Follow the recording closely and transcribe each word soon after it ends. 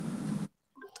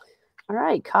All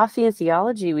right, coffee and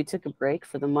theology. We took a break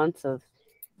for the month of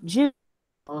June,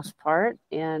 for the most part,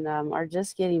 and are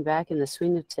just getting back in the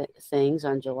swing of things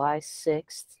on July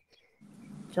 6th.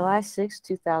 July 6th,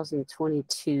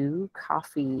 2022,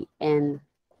 coffee and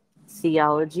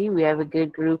theology. We have a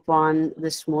good group on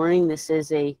this morning. This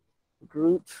is a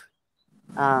group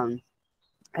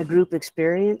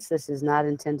experience. This is not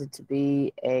intended to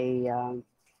be a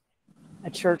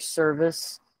church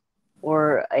service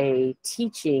or a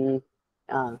teaching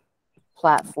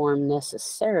platform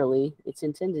necessarily. It's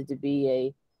intended to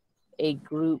be a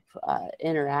group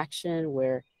interaction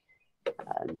where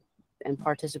and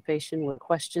participation, where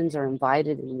questions are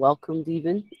invited and welcomed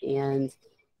even, and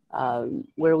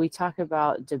where we talk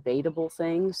about debatable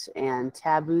things and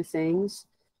taboo things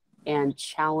and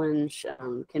challenge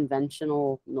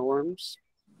conventional norms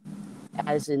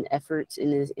as an effort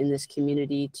in this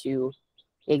community to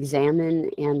examine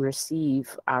and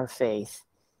receive our faith.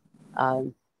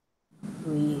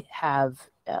 We have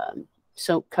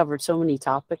covered so many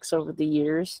topics over the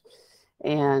years,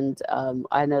 and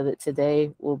I know that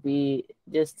today will be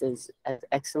just as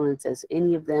excellent as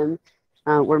any of them.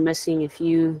 We're missing a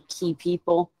few key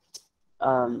people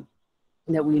that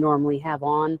we normally have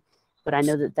on, but I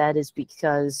know that is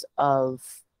because of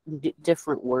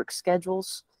different work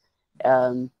schedules.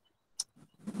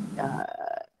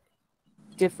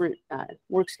 Different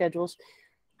work schedules.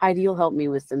 Heidi, you'll help me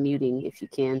with the muting if you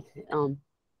can.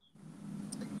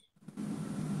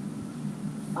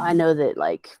 I know that,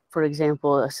 like, for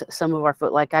example, some of our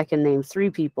I can name 3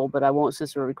 people, but I won't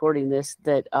since we're recording this,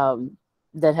 that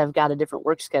have got a different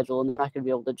work schedule and they're not going to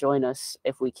be able to join us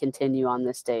if we continue on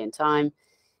this day and time.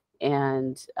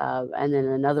 And then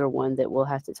another one that we'll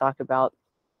have to talk about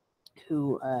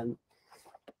who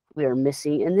we are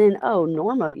missing. And then,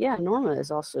 Norma. Yeah, Norma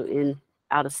is also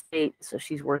out of state, so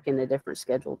she's working a different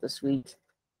schedule this week.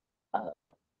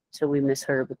 So we miss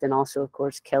her. But then also, of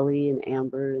course, Kelly and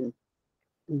Amber and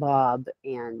Bob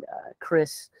and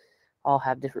Chris all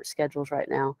have different schedules right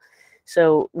now.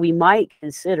 So we might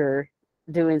consider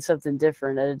doing something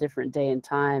different at a different day and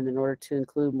time in order to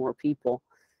include more people.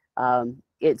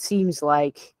 It seems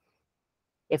like,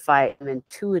 if I am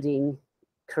intuiting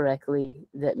correctly,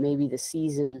 that maybe the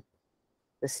seasons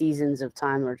of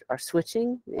time are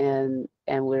switching, and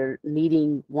we're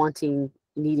needing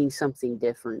something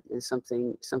different and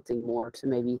something more to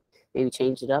maybe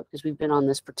change it up, because we've been on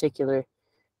this particular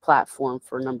platform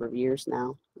for a number of years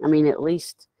now. I mean, at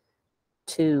least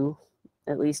two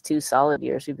solid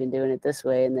years we've been doing it this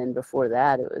way, and then before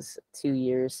that it was 2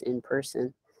 years in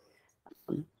person.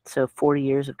 So 40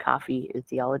 years of coffee and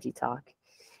theology talk.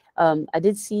 I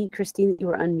did see, Christine, that you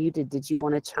were unmuted. Did you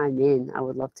want to chime in? I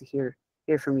would love to hear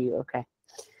from you. Okay,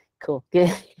 cool,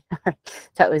 good.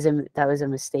 that was a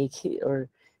mistake, or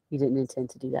you didn't intend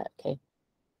to do that. Okay.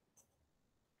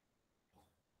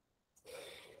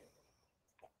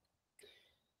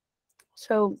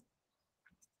 So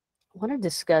I want to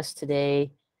discuss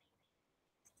today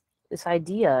this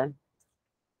idea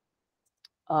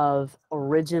of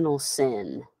original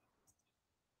sin.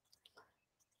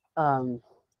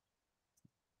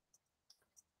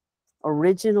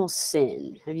 Original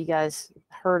sin. Have you guys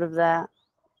heard of that?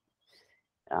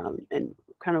 And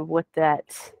kind of what that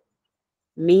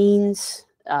means.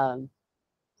 I'm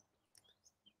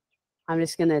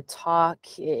just going to talk.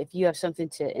 If you have something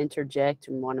to interject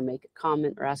and want to make a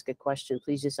comment or ask a question,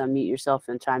 please just unmute yourself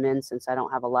and chime in. Since I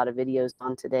don't have a lot of videos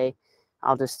on today,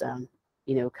 I'll just,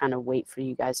 kind of wait for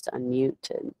you guys to unmute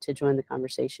to join the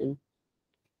conversation.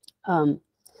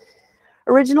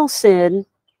 Original sin,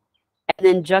 and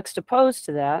then juxtaposed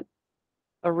to that,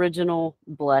 original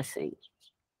blessing.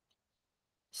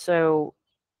 So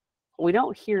we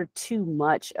don't hear too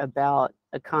much about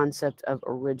a concept of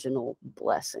original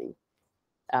blessing.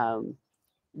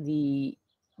 The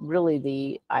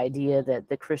idea that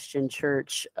the Christian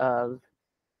church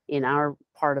in our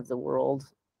part of the world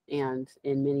and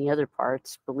in many other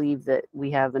parts believe that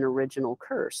we have an original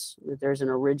curse, that there's an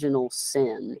original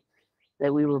sin,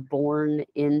 that we were born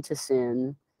into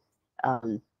sin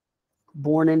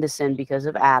because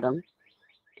of Adam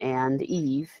and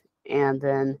Eve, and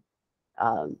then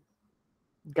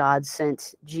God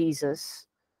sent Jesus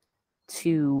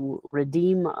to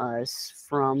redeem us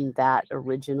from that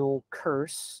original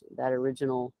curse, that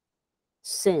original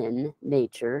sin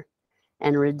nature,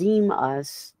 and redeem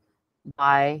us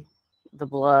by the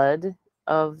blood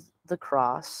of the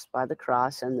cross,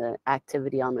 and the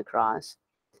activity on the cross.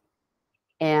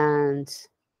 And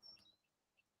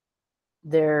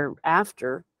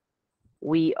thereafter,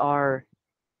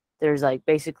 there's like,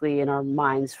 basically in our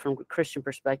minds, from a Christian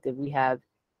perspective, we have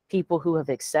people who have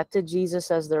accepted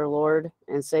Jesus as their Lord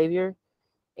and Savior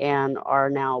and are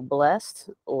now blessed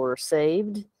or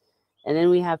saved. And then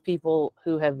we have people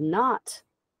who have not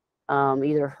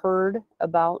either heard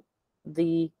about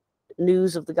the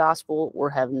news of the gospel or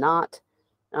have not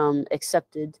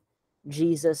accepted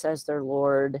Jesus as their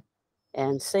Lord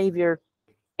and Savior.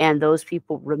 And those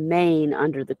people remain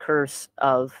under the curse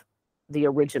of the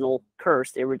original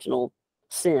curse, the original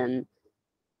sin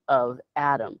of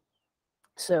Adam.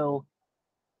 So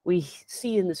we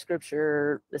see in the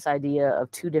scripture this idea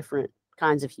of two different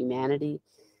kinds of humanity,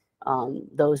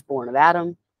 those born of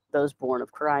Adam, those born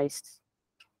of Christ.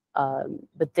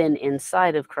 But then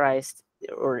inside of Christ,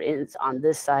 or on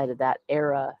this side of that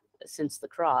era since the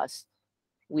cross,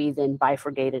 we then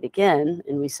bifurcate it again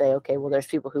and we say, okay, well, there's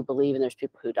people who believe and there's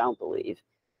people who don't believe,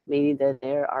 meaning that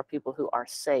there are people who are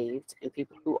saved and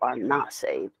people who are not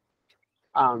saved.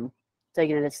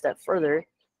 Taking it a step further,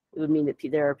 it would mean that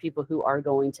there are people who are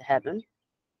going to heaven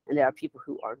and there are people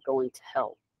who are going to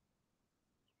hell.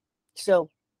 So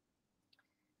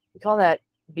we call that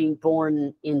being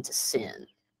born into sin.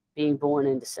 Being born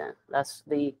into sin. That's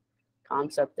the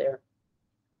concept there.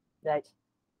 That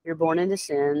you're born into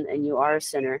sin and you are a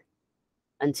sinner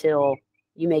until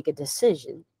you make a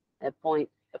decision, a point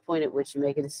at which you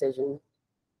make a decision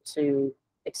to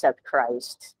accept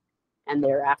Christ, and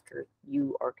thereafter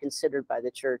you are considered by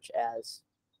the church as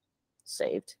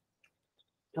saved.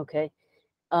 Okay.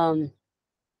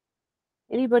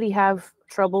 Anybody have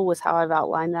trouble with how I've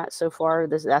outlined that so far?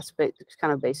 That's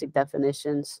kind of basic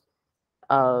definitions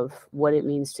of what it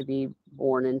means to be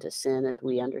born into sin as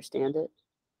we understand it.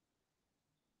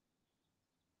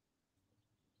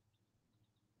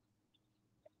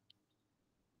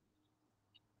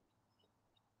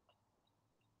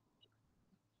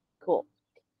 Cool.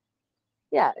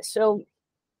 Yeah, so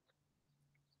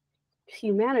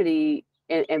humanity,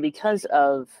 and because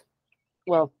of,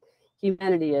 well,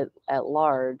 humanity at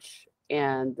large,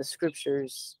 and the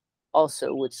scriptures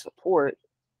also would support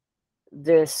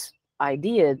this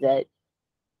idea that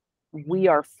we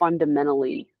are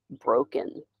fundamentally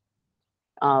broken.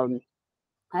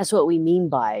 That's what we mean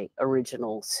by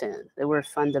original sin, that we're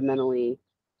fundamentally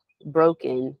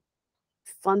broken,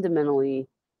 fundamentally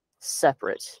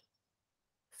separate,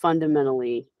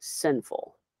 fundamentally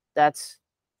sinful. That's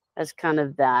kind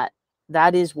of that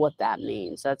is what that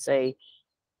means. That's a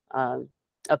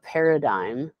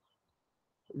paradigm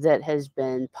that has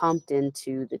been pumped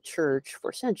into the church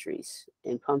for centuries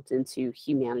and pumped into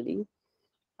humanity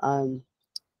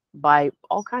by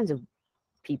all kinds of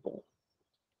people,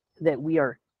 that we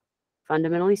are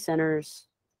fundamentally sinners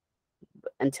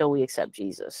until we accept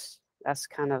Jesus. That's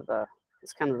kind of the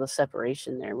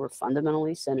separation there. We're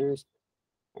fundamentally sinners.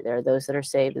 And there are those that are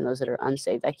saved and those that are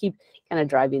unsaved. I keep kind of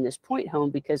driving this point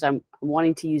home because I'm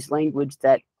wanting to use language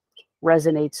that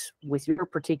resonates with your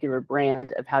particular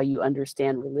brand of how you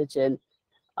understand religion,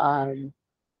 and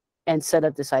set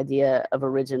up this idea of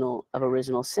original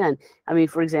sin. I mean,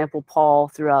 for example, Paul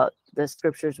throughout the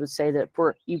scriptures would say that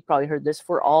you've probably heard this,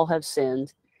 for all have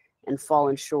sinned and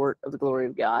fallen short of the glory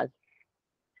of God.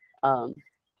 Other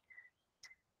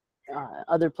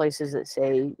places that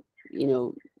say,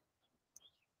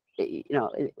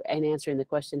 and answering the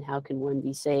question, how can one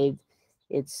be saved?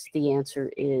 The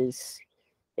answer is,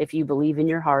 if you believe in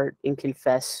your heart and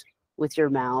confess with your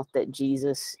mouth that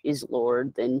Jesus is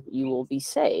Lord, then you will be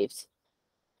saved.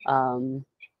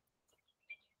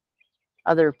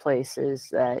 Other places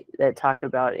that talk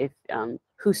about, if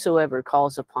whosoever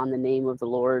calls upon the name of the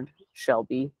Lord shall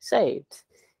be saved.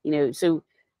 So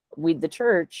the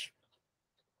church,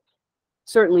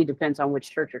 certainly depends on which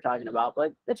church you're talking about,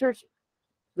 but the church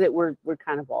that we're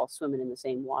kind of all swimming in the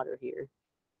same water here.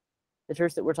 The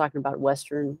church that we're talking about,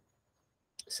 Western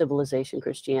civilization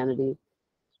Christianity,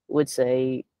 would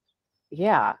say,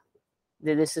 yeah,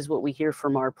 this is what we hear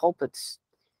from our pulpits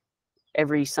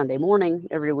every Sunday morning,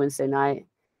 every Wednesday night.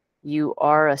 You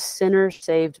are a sinner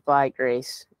saved by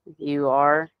grace. You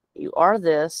are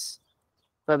this,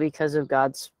 but because of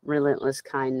God's relentless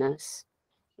kindness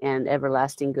and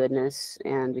everlasting goodness,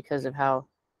 and because of how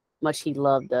much he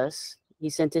loved us, he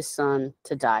sent his son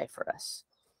to die for us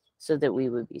so that we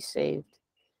would be saved.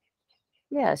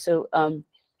 Yeah, so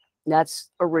that's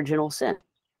original sin.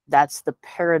 That's the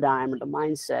paradigm or the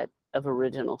mindset of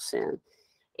original sin.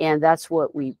 And that's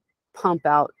what we pump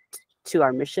out to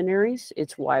our missionaries.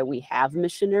 It's why we have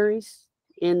missionaries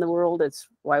in the world. It's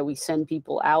why we send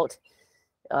people out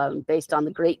based on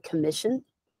the Great Commission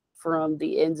from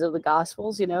the ends of the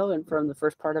Gospels, and from the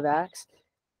first part of Acts.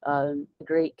 The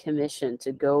Great Commission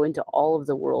to go into all of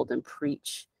the world and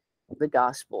preach the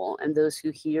gospel, and those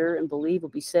who hear and believe will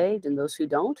be saved, and those who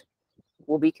don't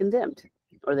will be condemned,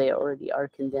 or they already are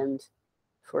condemned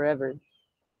forever.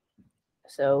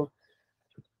 So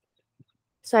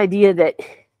this idea that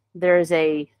there is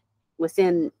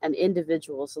within an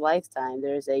individual's lifetime,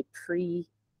 there is a pre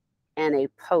and a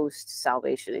post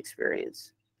salvation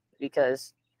experience,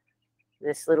 because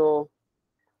this little,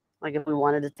 like if we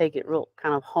wanted to take it real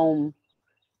kind of home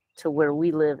to where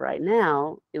we live right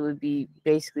now, it would be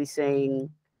basically saying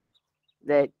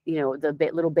that, the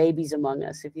little babies among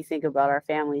us, if you think about our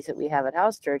families that we have at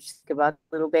house church, think about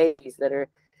little babies that are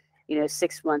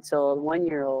 6 months old, 1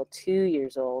 year old, 2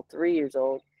 years old, 3 years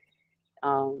old.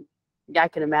 I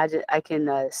can imagine, I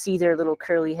can see their little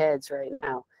curly heads right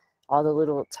now, all the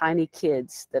little tiny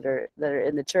kids that are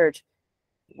in the church.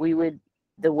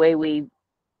 The way we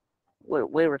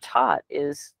were taught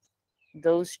is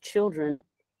those children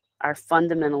are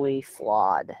fundamentally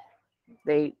flawed.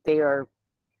 They are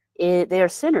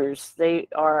sinners. They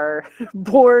are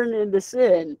born into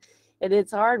sin, and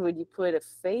it's hard when you put a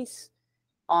face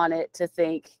on it to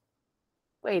think,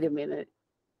 wait a minute,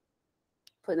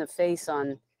 putting a face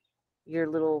on your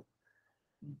little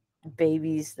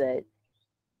babies that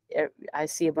I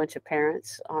see a bunch of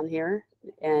parents on here,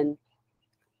 and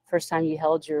first time you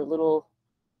held your little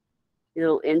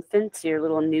infant, your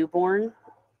little newborn,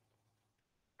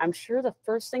 I'm sure the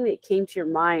first thing that came to your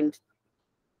mind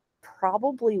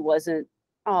probably wasn't,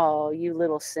 oh, you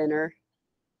little sinner,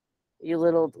 you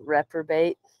little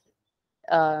reprobate,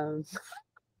 um,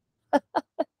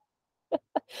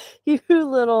 you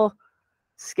little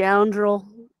scoundrel,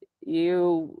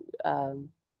 you,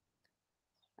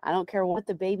 I don't care what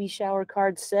the baby shower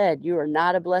card said, you are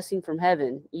not a blessing from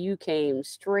heaven. You came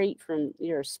straight from,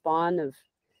 you're a spawn of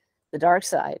the dark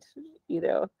side,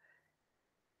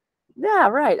 Yeah,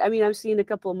 right. I mean, I'm seeing a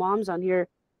couple of moms on here,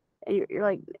 and you're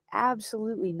like,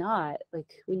 absolutely not.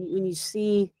 Like when you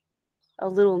see a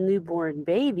little newborn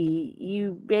baby,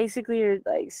 you basically are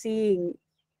like seeing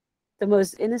the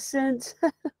most innocent,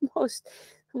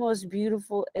 most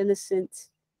beautiful, innocent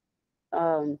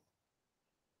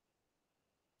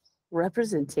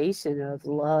representation of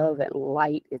love and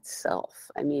light itself.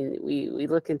 I mean, we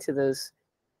look into those.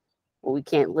 Well, we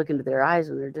can't look into their eyes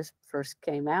when they just first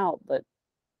came out, but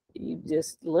you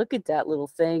just look at that little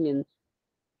thing, and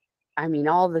I mean,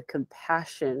 all the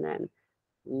compassion and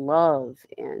love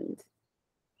and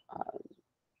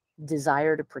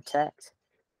desire to protect,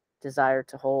 desire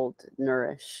to hold,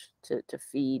 nourish, to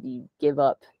feed. You give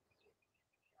up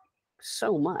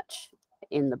so much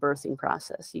in the birthing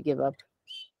process. You give up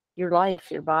your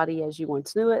life, your body as you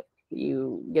once knew it.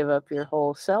 You give up your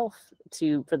whole self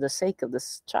for the sake of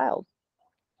this child.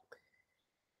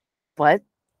 But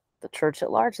the church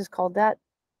at large has called that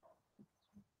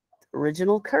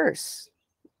original curse.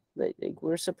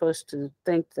 We're supposed to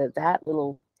think that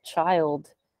little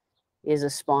child is a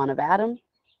spawn of Adam,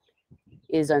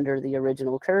 is under the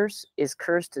original curse, is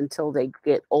cursed until they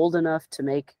get old enough to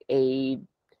make an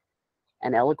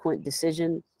eloquent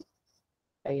decision,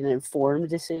 an informed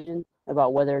decision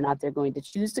about whether or not they're going to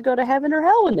choose to go to heaven or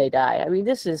hell when they die. I mean,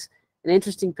 this is an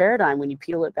interesting paradigm when you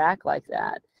peel it back like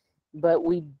that. But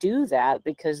we do that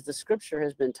because the scripture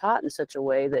has been taught in such a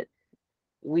way that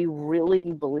we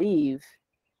really believe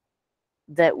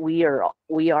that we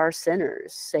are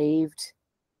sinners,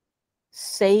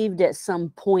 saved at some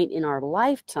point in our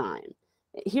lifetime.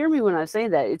 Hear me when I say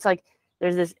that. It's like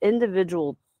there's this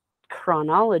individual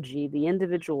chronology, the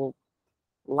individual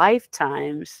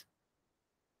lifetimes,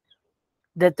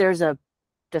 that there's a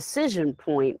decision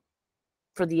point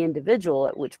for the individual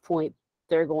at which point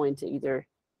they're going to either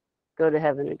go to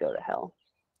heaven or go to hell.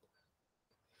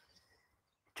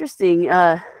 Interesting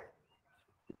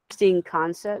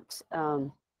concept.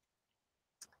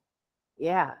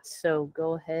 Yeah, so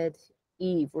go ahead,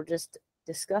 Eve. We're just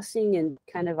discussing and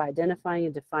kind of identifying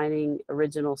and defining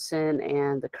original sin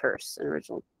and the curse and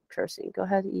original cursing. Go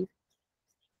ahead, Eve.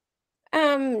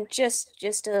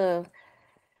 Just to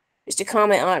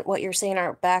comment on what you're saying,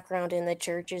 our background in the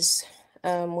churches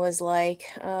was like.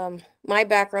 My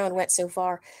background went so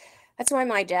far. That's why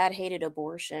my dad hated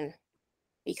abortion,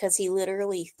 because he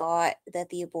literally thought that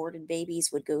the aborted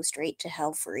babies would go straight to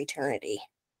hell for eternity.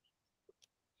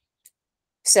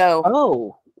 So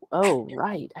oh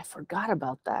right, I forgot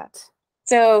about that.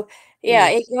 So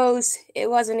yeah, it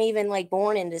wasn't even like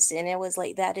born into sin. It was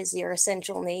like that is your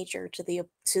essential nature, to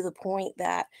the point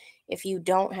that if you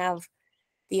don't have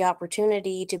the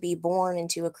opportunity to be born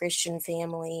into a Christian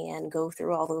family and go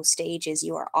through all those stages,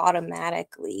 you are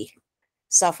automatically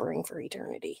suffering for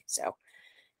eternity. So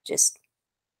just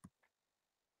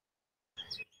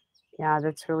yeah,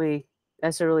 that's really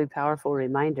That's a really powerful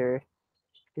reminder.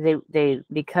 They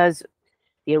because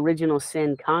the original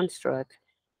sin construct,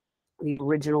 the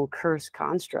original curse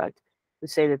construct, would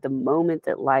say that the moment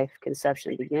that life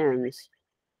conception begins,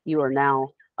 you are now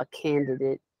a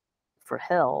candidate for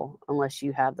hell unless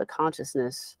you have the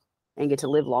consciousness and get to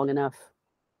live long enough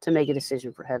to make a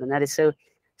decision for heaven. That is so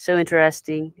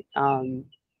interesting,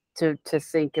 to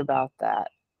think about that.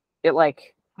 It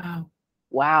like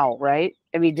wow, right?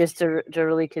 I mean, just to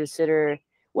really consider,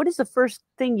 what is the first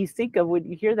thing you think of when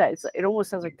you hear that? It almost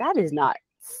sounds like that is not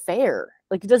fair.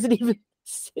 Like it doesn't even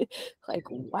like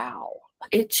wow.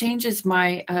 It changes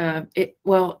my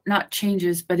well, not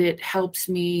changes, but it helps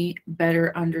me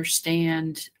better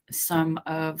understand some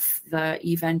of the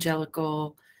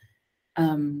evangelical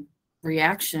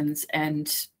reactions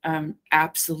and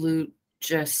absolute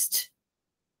just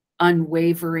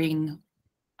unwavering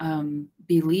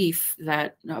belief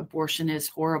that abortion is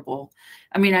horrible.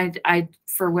 I mean, I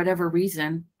for whatever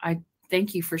reason, I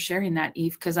thank you for sharing that,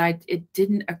 Eve, because it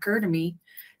didn't occur to me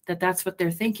that that's what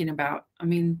they're thinking about. I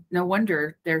mean, no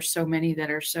wonder there's so many that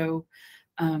are so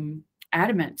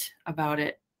adamant about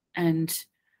it. And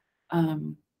I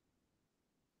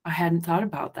hadn't thought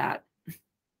about that.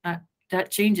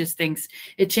 That changes things.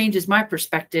 It changes my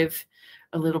perspective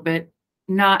a little bit,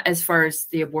 not as far as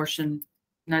abortion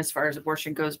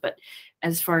goes, but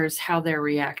as far as how they're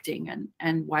reacting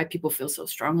and why people feel so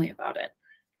strongly about it.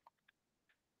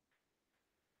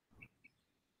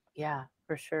 Yeah,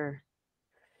 for sure.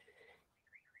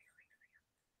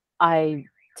 I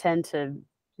tend to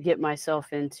get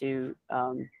myself into,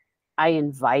 I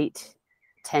invite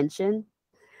tension,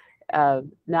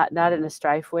 not in a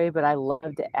strife way, but I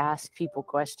love to ask people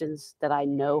questions that I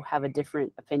know have a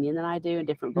different opinion than I do, a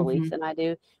different belief than I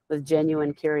do, with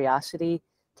genuine curiosity,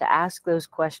 to ask those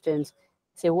questions.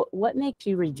 Say, what makes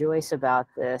you rejoice about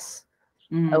this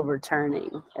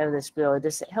overturning of this bill?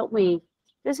 Just help me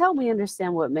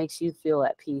understand what makes you feel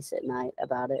at peace at night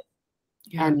about it.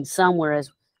 Yeah. And some were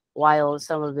as wild,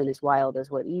 some have been as wild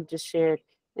as what Eve just shared,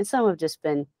 and some have just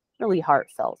been really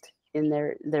heartfelt in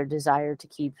their desire to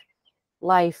keep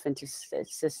life and to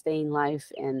sustain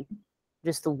life, and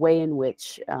just the way in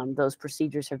which those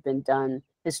procedures have been done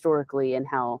historically, and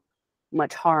how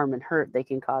much harm and hurt they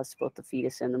can cause to both the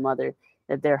fetus and the mother,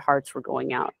 that their hearts were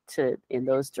going out to in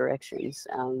those directions.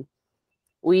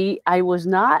 I was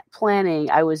not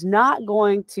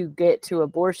going to get to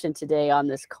abortion today on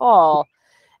this call,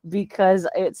 because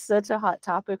it's such a hot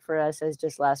topic for us, as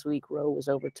just last week Roe was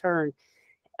overturned.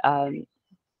 But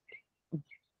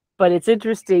it's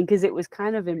interesting because it was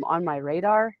kind of on my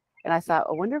radar, and I thought,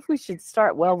 I wonder if we should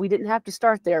start. Well, we didn't have to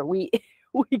start there. We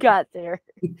got there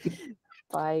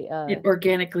by it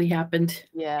organically happened.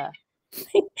 Yeah.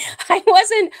 I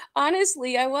wasn't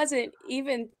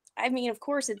even, I mean, of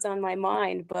course it's on my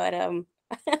mind, but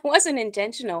it wasn't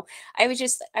intentional.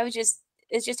 It's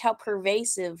just how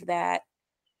pervasive that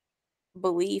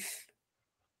belief,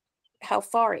 how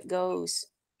far it goes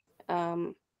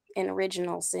in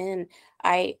original sin.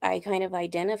 I kind of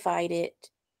identified it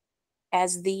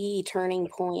as the turning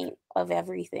point of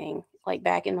everything, like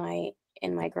back in my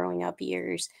growing up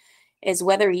years, is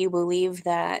whether you believe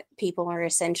that people are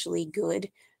essentially good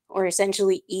or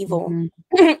essentially evil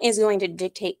is going to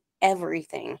dictate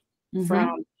everything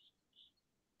from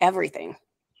everything.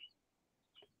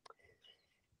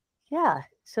 Yeah,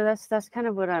 so that's kind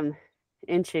of what I'm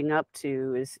inching up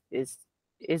to, is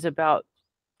about,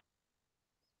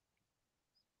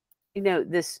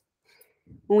 this.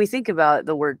 When we think about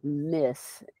the word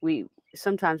myth,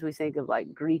 sometimes we think of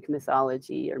like Greek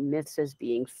mythology or myths as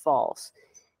being false.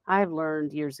 I've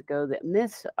learned years ago that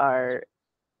myths are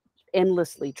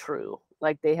endlessly true.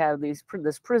 Like they have this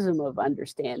prism of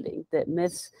understanding, that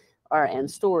myths and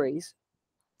stories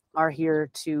are here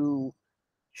to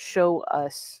show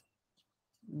us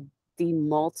the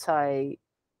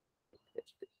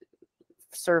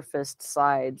multi-surfaced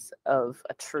sides of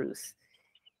a truth.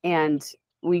 And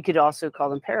we could also call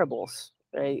them parables,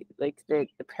 right? Like the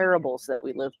parables that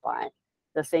we live by,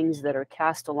 the things that are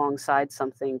cast alongside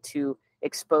something to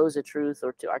expose a truth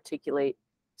or to articulate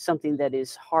something that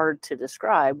is hard to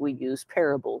describe. We use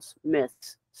parables,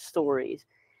 myths, stories.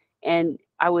 And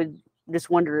I would just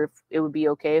wonder if it would be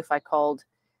okay if I called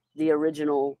the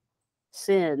original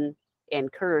sin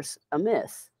and curse a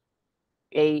myth.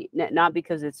 Not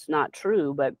because it's not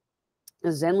true, but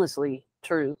it's endlessly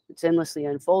true. It's endlessly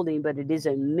unfolding, but it is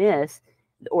a myth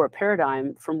or a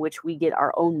paradigm from which we get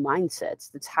our own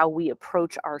mindsets. That's how we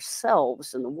approach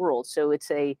ourselves in the world. So it's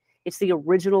the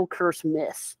original curse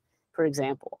myth, for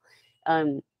example. I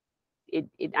know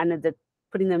that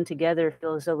putting them together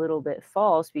feels a little bit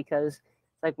false, because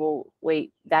It's like, well,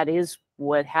 wait, that is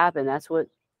what happened. That's what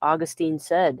Augustine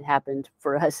said happened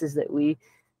for us, is that we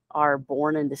are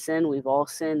born into sin. We've all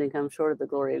sinned and come short of the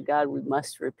glory of God. We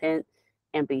must repent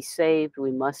and be saved.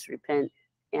 We must repent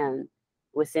and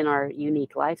within our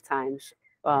unique lifetimes,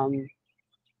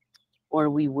 or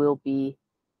we will be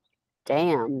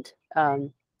damned. But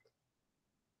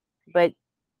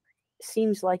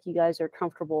seems like you guys are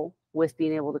comfortable with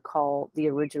being able to call the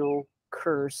original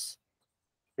curse,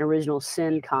 an original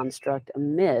sin construct, a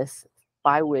myth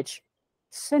by which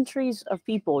centuries of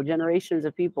people, generations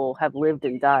of people have lived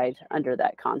and died under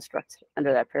that construct,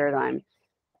 under that paradigm.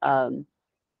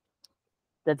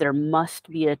 That there must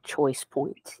be a choice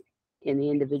point in the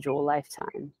individual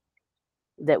lifetime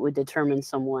that would determine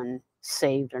someone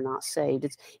saved or not saved.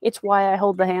 It's why I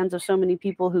hold the hands of so many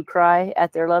people who cry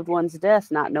at their loved one's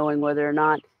death, not knowing whether or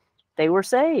not they were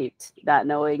saved, not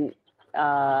knowing,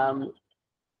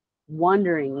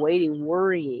 wondering, waiting,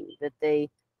 worrying that they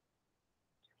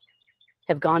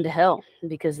have gone to hell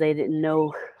because they didn't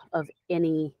know of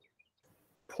any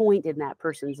point in that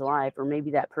person's life, or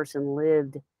maybe that person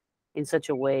lived in such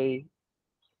a way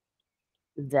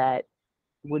that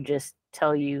would just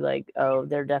tell you like, oh,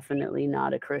 they're definitely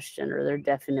not a Christian, or they're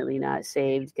definitely not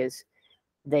saved because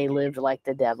they lived like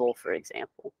the devil, for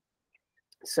example.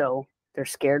 So they're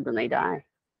scared when they die.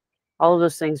 All of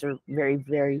those things are very,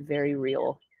 very, very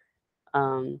real.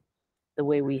 The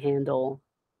way we handle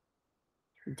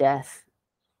death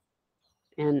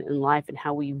and life, and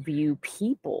how we view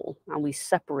people, how we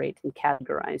separate and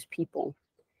categorize people.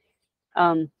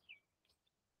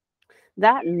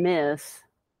 That myth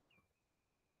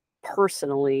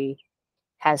personally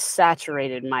has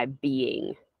saturated my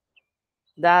being.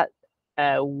 That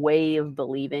way of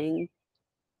believing.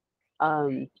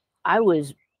 I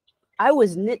was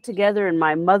knit together in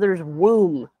my mother's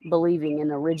womb, believing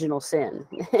in original sin,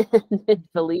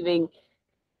 believing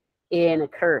in a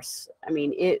curse. I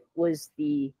mean, it was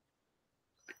the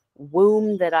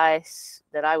womb that I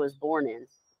was born in.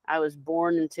 I was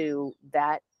born into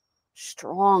that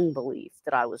strong belief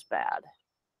that I was bad,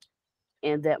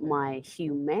 and that my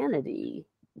humanity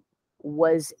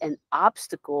was an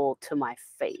obstacle to my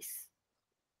faith.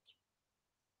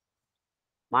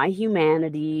 My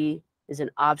humanity is an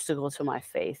obstacle to my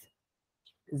faith.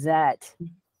 That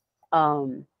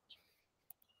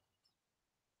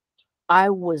I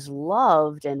was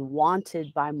loved and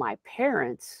wanted by my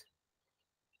parents,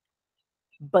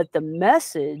 but the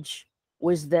message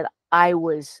was that I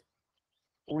was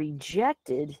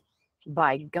rejected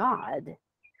by God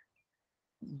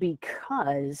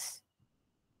because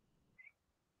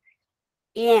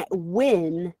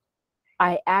when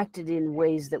I acted in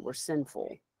ways that were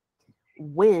sinful,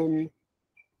 when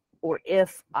or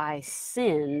if I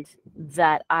sinned,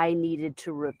 that I needed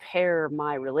to repair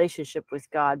my relationship with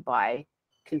God by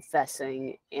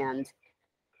confessing and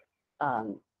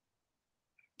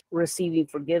receiving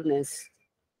forgiveness.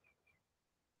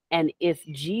 And if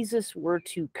Jesus were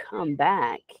to come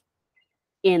back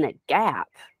in a gap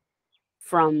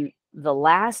from the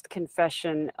last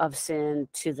confession of sin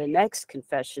to the next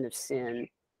confession of sin,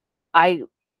 I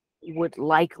would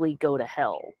likely go to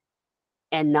hell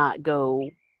and not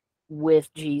go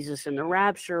with Jesus in the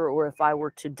rapture. Or if I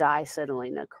were to die suddenly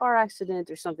in a car accident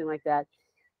or something like that,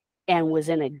 and was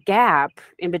in a gap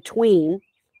in between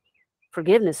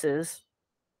forgivenesses,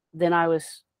 then I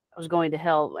was going to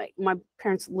hell. Like, my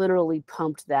parents literally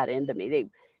pumped that into me. They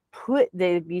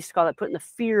used to call it putting the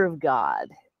fear of God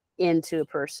into a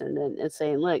person, and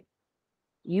saying, look,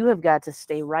 you have got to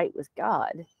stay right with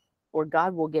God, or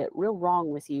God will get real wrong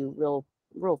with you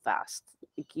real fast.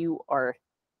 Like, you are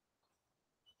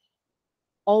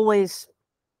always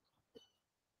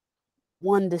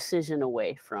one decision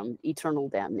away from eternal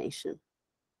damnation.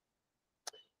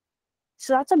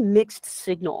 So that's a mixed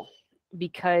signal,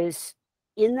 because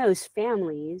in those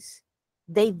families,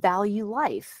 they value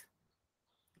life.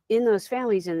 In those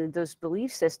families and in those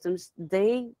belief systems,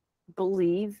 they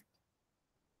believe,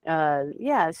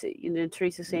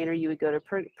 Teresa saying, or you would go to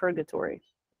purgatory.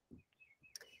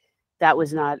 That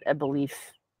was not a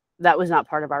belief. That was not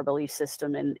part of our belief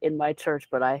system in my church,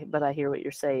 but I hear what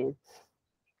you're saying.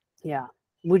 Yeah.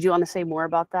 Would you want to say more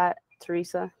about that,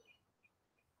 Teresa?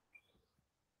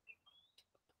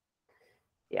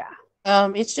 Yeah.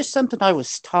 It's just something I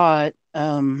was taught.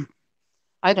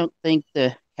 I don't think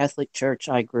the Catholic Church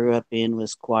I grew up in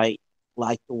was quite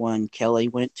like the one Kelly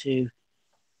went to.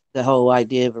 The whole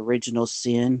idea of original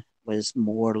sin was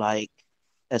more like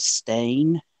a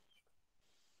stain,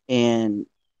 and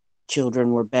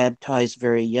children were baptized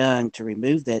very young to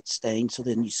remove that stain. So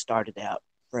then you started out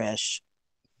fresh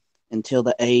until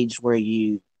the age where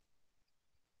you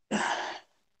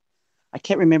I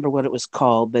can't remember what it was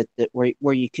called, but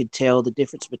where you could tell the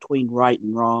difference between right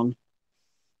and wrong.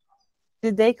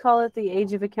 Did they call it the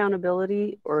age of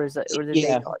accountability, or did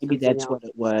they call it Maybe something that's else? what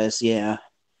it was. Yeah,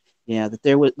 that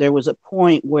there was a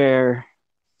point where,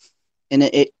 and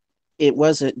it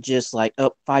wasn't just like,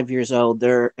 oh, 5 years old,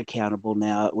 they're accountable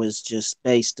now. It was just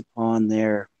based upon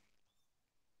their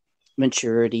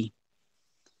maturity,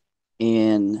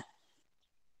 and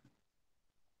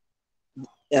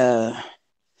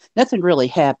nothing really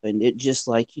happened. It just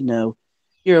like,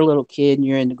 you're a little kid and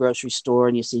you're in the grocery store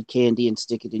and you see candy and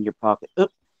stick it in your pocket. Oh,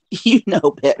 you know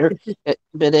better.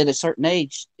 But at a certain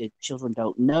age, children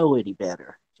don't know any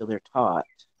better till they're taught.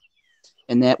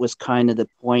 And that was kind of the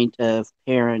point of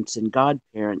parents and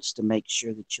godparents, to make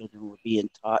sure the children were being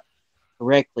taught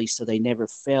correctly so they never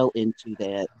fell into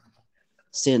that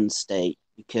sin state.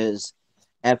 Because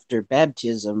after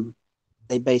baptism,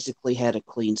 they basically had a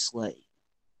clean slate.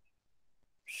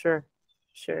 Sure.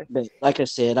 But like I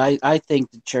said, I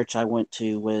think the church I went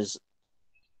to was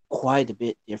quite a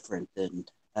bit different than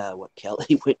what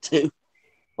Kelly went to.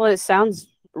 Well, it sounds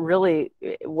really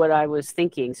what I was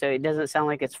thinking. So it doesn't sound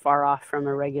like it's far off from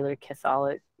a regular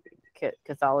Catholicism,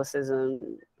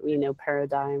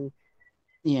 paradigm.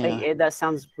 Yeah. That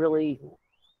sounds really,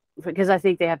 because I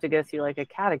think they have to go through like a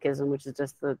catechism, which is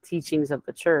just the teachings of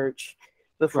the church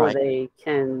before Right. they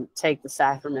can take the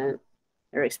sacrament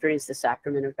or experience the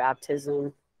sacrament of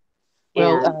baptism.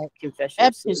 Well, and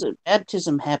confession.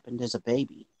 baptism happened as a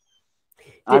baby.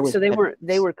 So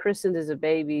they were christened as a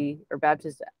baby, or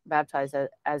baptized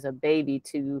as a baby,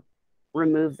 to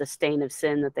remove the stain of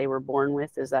sin that they were born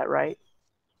with. Is that right?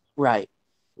 Right.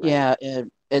 Yeah,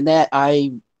 and that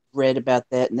I read about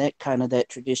that, and that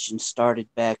tradition started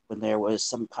back when there was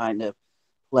some kind of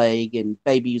plague and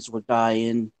babies were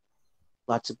dying.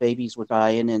 Lots of babies were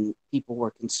dying, and people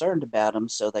were concerned about them,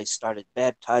 so they started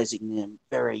baptizing them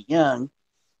very young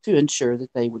to ensure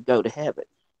that they would go to heaven.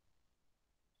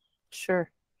 Sure.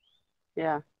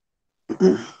 Yeah.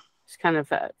 It's kind of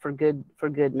for good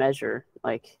measure,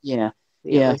 like. Yeah.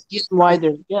 Why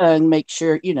they're young, make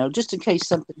sure, just in case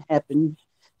something happened,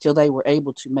 till they were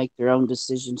able to make their own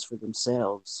decisions for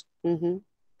themselves. Mm-hmm.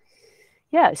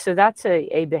 Yeah, so that's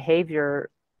a behavior,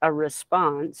 a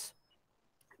response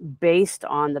based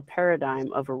on the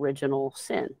paradigm of original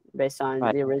sin, based on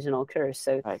the original curse.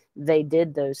 So they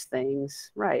did those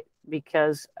things, right,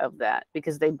 because of that,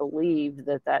 because they believed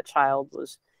that child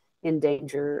was in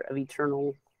danger of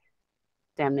eternal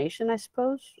damnation, I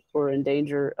suppose, or in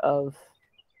danger of.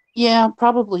 Yeah,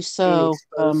 probably so.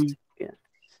 Yeah.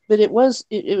 But it was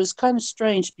kind of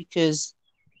strange, because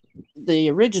the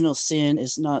original sin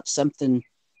is not something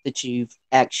that you've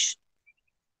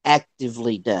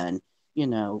actively done,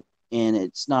 and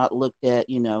it's not looked at,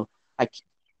 I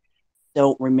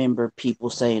don't remember people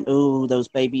saying, oh, those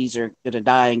babies are going to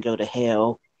die and go to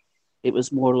hell. It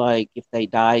was more like if they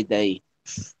died, they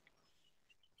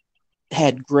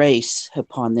had grace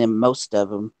upon them, most of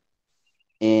them.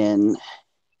 And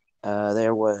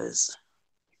there was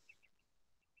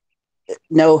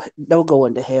no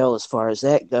going to hell as far as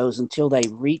that goes until they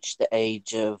reach the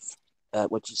age of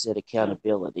what you said,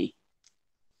 accountability.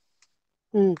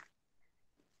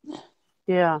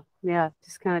 Yeah,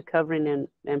 just kind of covering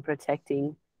and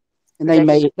protecting. And they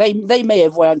may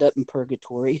have wound up in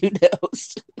purgatory. Who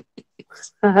knows?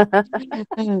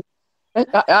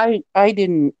 I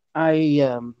didn't.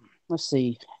 Let's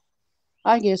see.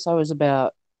 I guess I was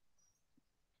about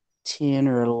 10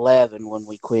 or 11 when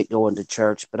we quit going to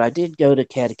church, but I did go to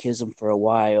catechism for a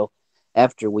while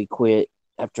after we quit,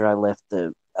 after I left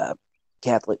the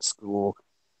Catholic school,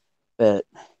 but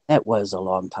that was a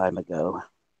long time ago.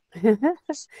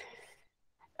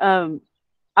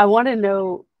 I want to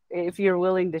know, if you're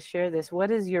willing to share this,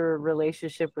 what is your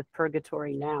relationship with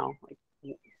purgatory now?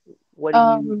 Like, what do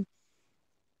you?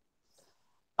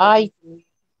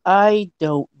 I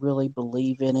don't really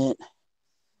believe in it.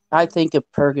 I think of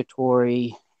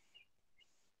purgatory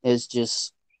as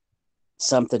just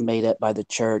something made up by the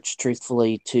church,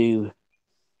 truthfully, to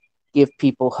give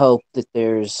people hope that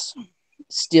there's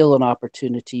still an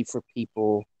opportunity for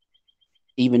people,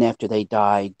 even after they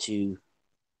died, to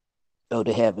go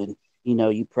to heaven.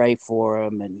 You pray for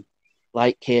them and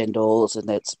light candles, and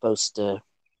that's supposed to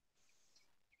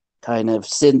kind of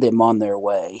send them on their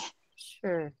way.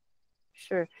 Sure.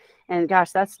 And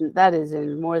gosh, that is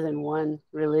in more than one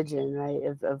religion, right?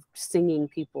 Of singing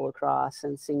people across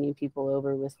and singing people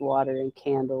over with water and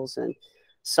candles and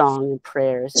song and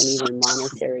prayers and even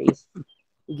monetary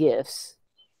gifts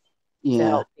to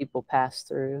help people pass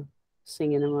through,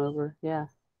 singing them over. Yeah.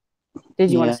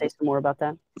 Did you want to say some more about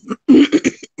that?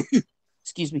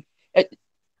 excuse me.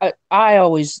 I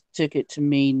always took it to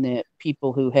mean that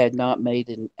people who had not made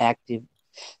an active.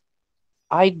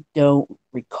 I don't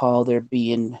recall there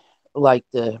being like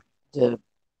the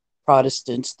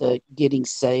Protestants, the getting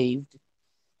saved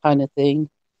kind of thing.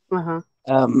 Uh-huh.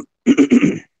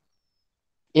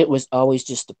 It was always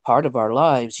just a part of our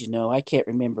lives. I can't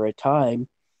remember a time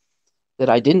that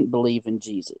I didn't believe in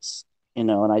Jesus, and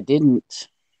I didn't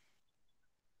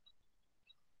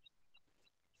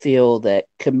feel that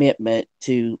commitment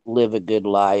to live a good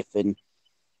life and,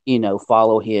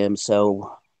 follow him.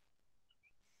 So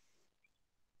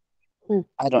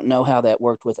I don't know how that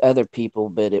worked with other people,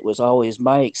 but it was always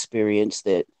my experience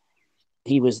that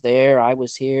he was there, I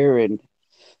was here, and,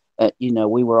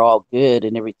 we were all good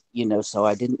and everything, so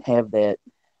I didn't have that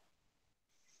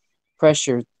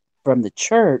pressure from the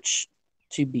church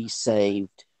to be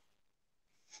saved.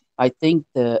 I think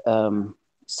the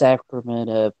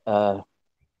sacrament of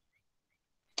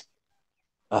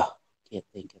can't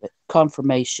think of it.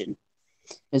 Confirmation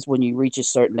is when you reach a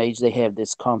certain age. They have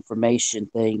this confirmation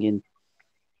thing, and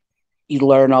you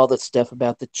learn all the stuff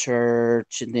about the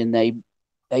church, and then they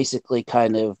basically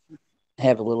kind of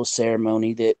have a little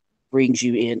ceremony that brings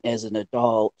you in as an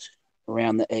adult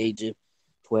around the age of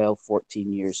 12,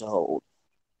 14 years old.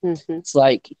 Mm-hmm. It's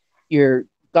like your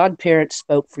godparents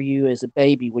spoke for you as a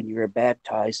baby when you were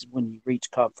baptized. When you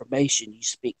reach confirmation, you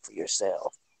speak for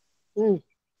yourself.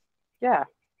 Yeah.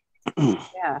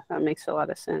 Yeah, that makes a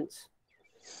lot of sense.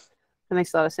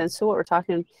 So what we're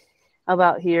talking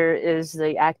about here is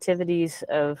the activities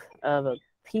of a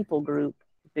people group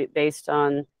based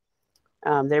on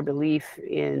their belief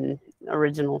in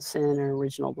original sin or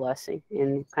original blessing,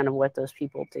 and kind of what those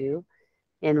people do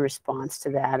in response to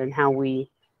that, and how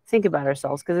we think about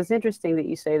ourselves. Because it's interesting that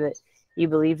you say that you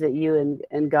believe that you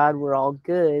and God were all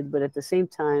good, but at the same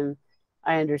time,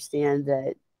 I understand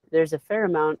that there's a fair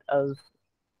amount of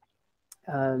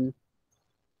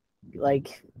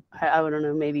like, I don't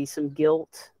know, maybe some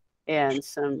guilt and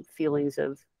some feelings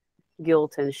of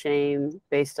guilt and shame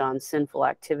based on sinful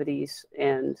activities,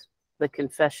 and the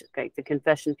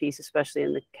confession piece, especially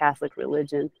in the Catholic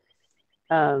religion,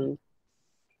 that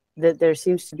there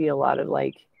seems to be a lot of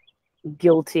like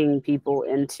guilting people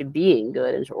into being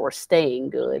good or staying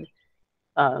good,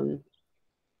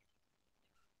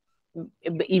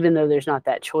 even though there's not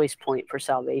that choice point for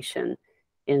salvation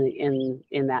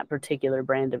in that particular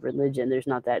brand of religion. There's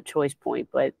not that choice point,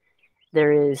 but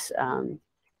there is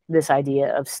this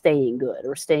idea of staying good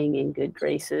or staying in good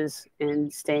graces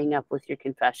and staying up with your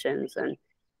confessions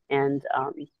and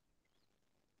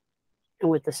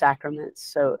with the sacraments.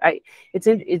 So it's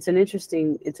an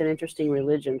interesting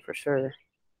religion for sure.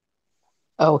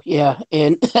 Oh yeah,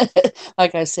 and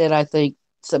like I said, I think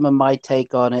some of my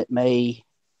take on it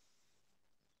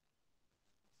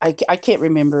I can't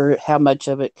remember how much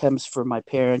of it comes from my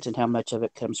parents and how much of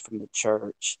it comes from the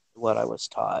church, what I was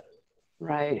taught.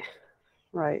 Right.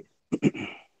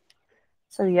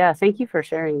 So yeah, thank you for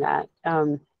sharing that.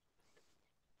 So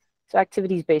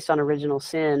activities based on original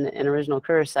sin and original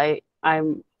curse.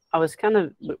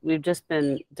 We've just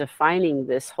been defining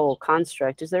this whole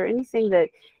construct. Is there anything that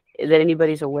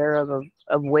anybody's aware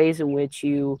of ways in which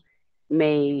you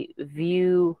may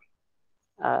view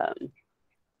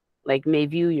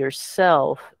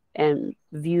yourself and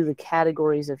view the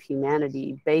categories of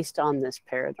humanity based on this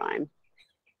paradigm?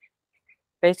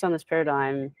 Based on this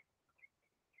paradigm,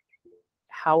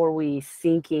 how are we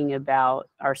thinking about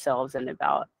ourselves and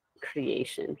about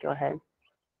creation? Go ahead.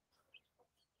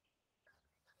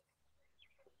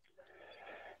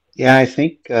 Yeah, I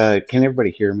think, can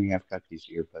everybody hear me? I've got these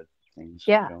earbud things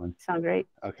Yeah, going. sound great.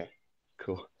 Okay,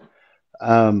 cool.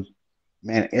 Um,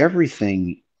 Man,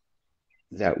 everything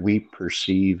that we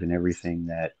perceive and everything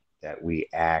that we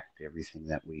act, everything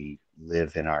that we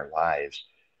live in our lives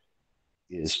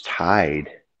is tied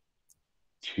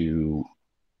to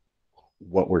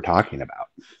what we're talking about.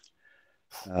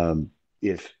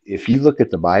 If you look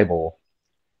at the Bible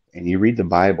and you read the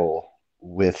Bible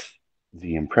with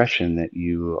the impression that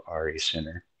you are a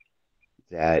sinner,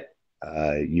 that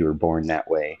you were born that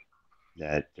way,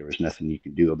 that there was nothing you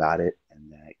could do about it,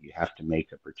 and that you have to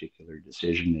make a particular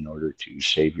decision in order to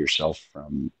save yourself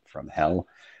from hell,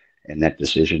 and that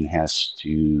decision has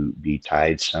to be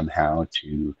tied somehow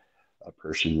to a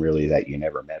person really that you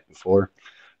never met before.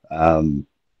 Um,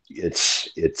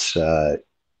 it's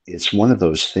one of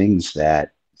those things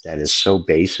that is so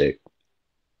basic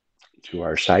to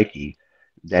our psyche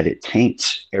that it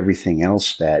taints everything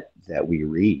else that we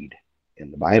read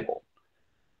in the Bible.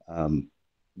 Um,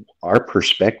 our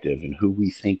perspective and who we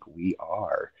think we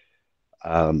are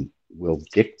will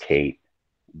dictate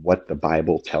what the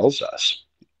Bible tells us.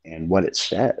 and what it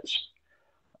says.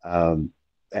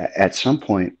 At some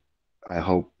point, I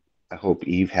hope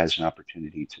Eve has an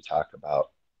opportunity to talk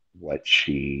about what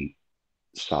she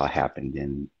saw happened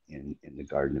in the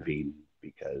Garden of Eden,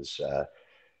 because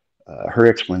her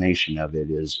explanation of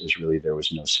it is really there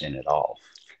was no sin at all.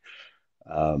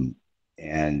 Um,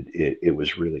 and it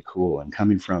was really cool. And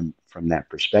coming from that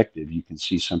perspective, you can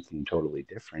see something totally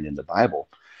different in the Bible.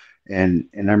 And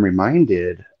I'm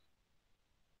reminded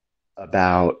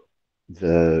about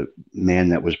the man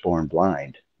that was born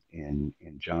blind in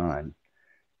John.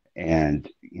 And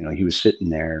he was sitting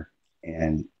there,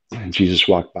 and Jesus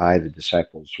walked by, the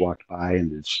disciples walked by,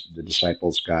 and the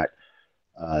disciples got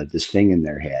this thing in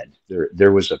their head.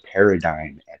 There was a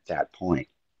paradigm at that point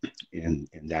in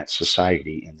that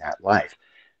society, in that life.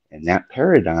 And that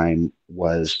paradigm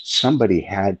was somebody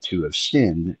had to have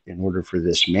sinned in order for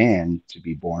this man to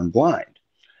be born blind.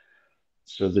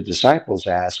 So the disciples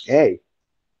asked, hey,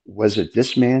 was it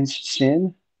this man's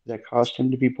sin that caused him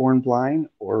to be born blind,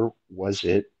 or was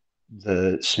it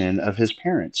the sin of his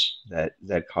parents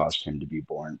that caused him to be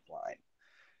born blind?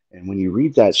 And when you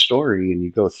read that story and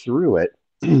you go through it,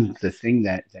 the thing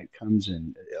that comes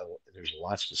in, there's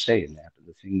lots to say in that, but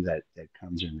the thing that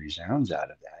comes and resounds out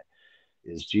of that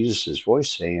is Jesus's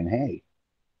voice saying, hey,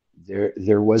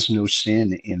 there was no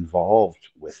sin involved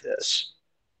with this.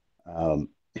 Um,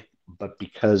 but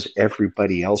because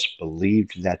everybody else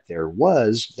believed that there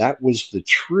was, that was the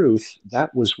truth.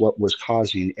 That was what was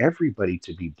causing everybody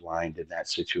to be blind in that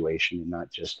situation, and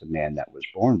not just the man that was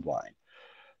born blind.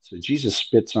 So Jesus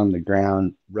spits on the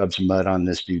ground, rubs mud on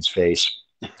this dude's face,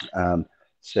 um,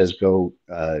 says, "Go,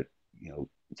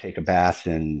 take a bath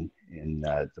in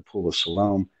the pool of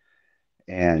Siloam,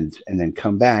 and then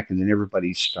come back." And then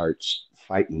everybody starts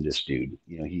fighting this dude.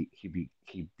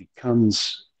 He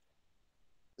becomes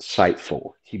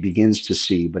sightful. He begins to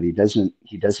see, but he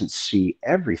doesn't see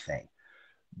everything,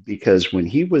 because when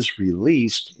he was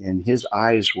released and his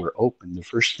eyes were open, the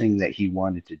first thing that he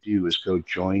wanted to do is go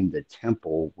join the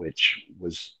temple, which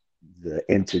was the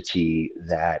entity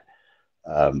that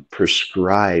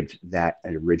prescribed that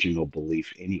original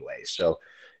belief anyway. So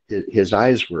his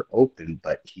eyes were open,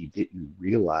 but he didn't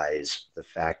realize the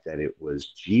fact that it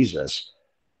was Jesus,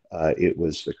 it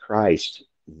was the Christ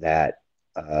that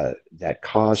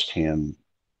caused him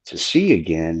to see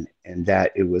again, and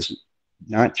that it was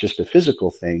not just a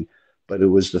physical thing, but it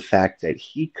was the fact that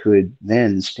he could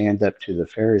then stand up to the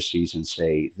Pharisees and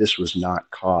say, "This was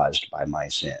not caused by my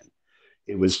sin."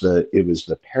 It was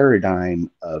the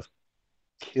paradigm of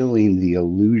killing the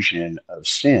illusion of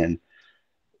sin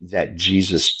that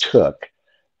Jesus took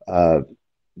uh,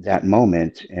 that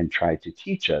moment and tried to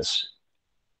teach us.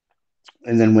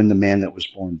 And then when the man that was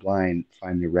born blind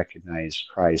finally recognized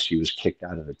Christ, he was kicked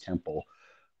out of the temple.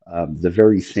 The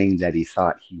very thing that he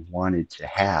thought he wanted to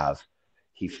have,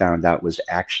 he found out was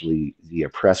actually the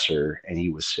oppressor, and he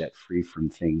was set free from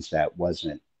things that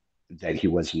he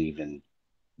wasn't even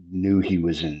knew he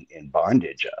was in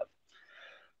bondage of.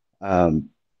 Um,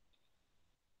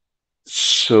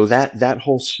 so that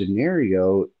whole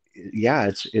scenario,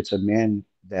 yeah, it's a man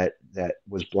that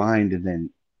was blind and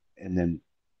then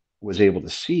was able to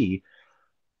see.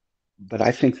 But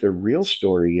I think the real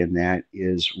story in that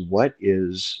is, what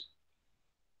is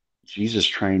Jesus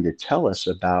trying to tell us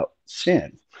about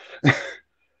sin?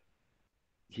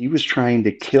 He was trying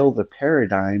to kill the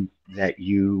paradigm that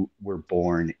you were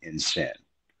born in sin.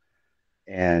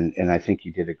 And I think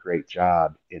he did a great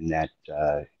job in that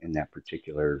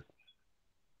particular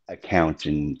account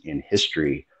in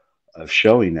history, of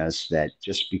showing us that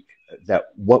that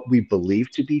what we believe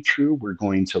to be true, we're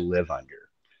going to live under.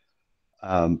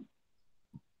 Um,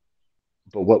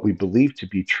 but what we believe to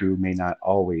be true may not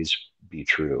always be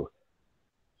true.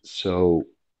 So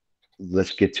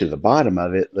let's get to the bottom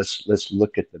of it. Let's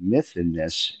look at the myth in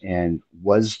this, and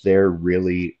was there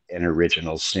really an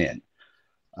original sin?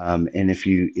 And if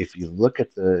you look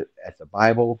at the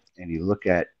Bible, and you look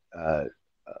at uh,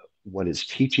 what its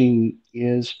teaching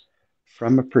is,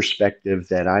 from a perspective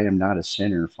that I am not a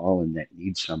sinner fallen that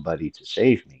needs somebody to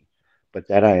save me, but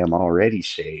that I am already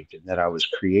saved, and that I was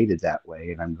created that way,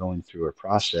 and I'm going through a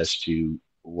process to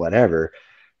whatever,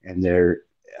 and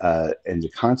and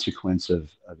the consequence of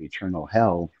eternal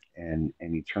hell and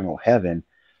eternal heaven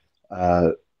uh,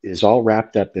 is all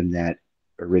wrapped up in that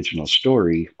original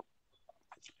story.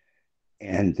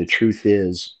 And the truth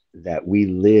is that we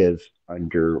live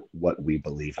under what we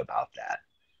believe about that.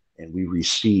 And we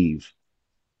receive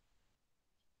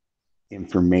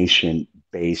information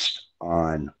based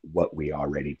on what we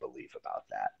already believe about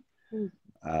that.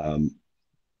 Mm.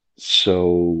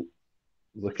 So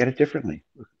look at it differently.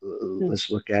 let's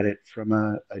look at it from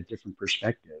a different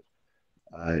perspective.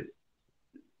 Uh,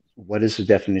 what is the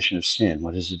definition of sin?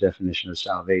 What is the definition of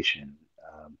salvation?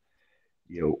 Um,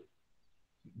 you know,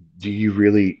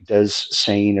 does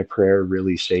saying a prayer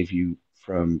really save you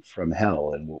from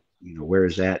hell? And where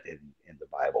is that in the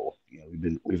Bible?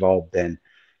 We've all been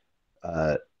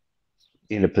uh,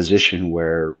 in a position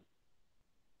where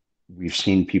we've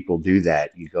seen people do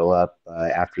that. You go up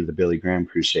after the Billy Graham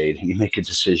crusade and you make a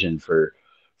decision for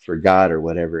God or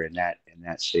whatever, and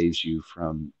that saves you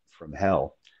from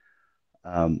hell.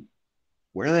 Um,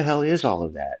 where the hell is all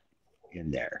of that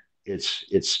in there? It's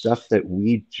stuff that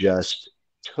we just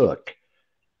took,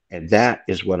 and that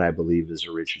is what I believe is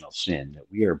original sin. That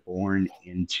we are born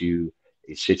into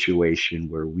a situation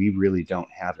where we really don't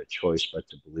have a choice but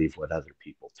to believe what other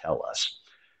people tell us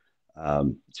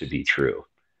to be true.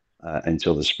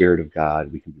 Until the Spirit of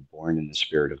God, we can be born in the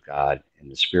Spirit of God,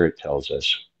 and the Spirit tells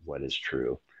us what is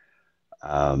true.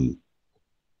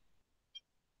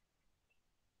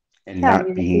 And Yeah, I not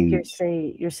mean, I think being,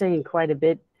 you're saying quite a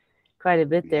bit yeah,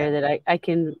 there that I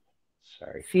can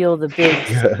sorry. feel the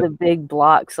big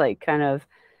blocks, like kind of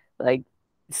like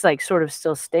it's like sort of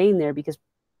still staying there, because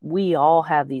we all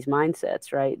have these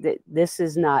mindsets, right? That this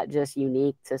is not just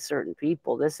unique to certain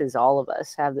people. This is all of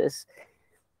us have this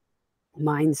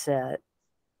mindset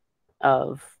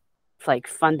of like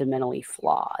fundamentally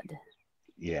flawed.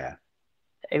 Yeah.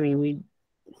 I mean,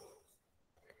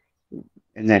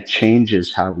 And that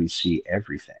changes how we see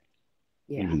everything,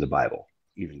 yeah, even the Bible,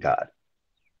 even God.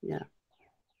 yeah.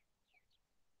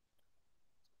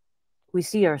 We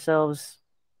see ourselves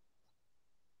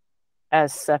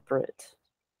as separate,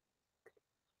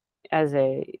 as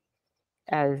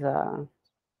as a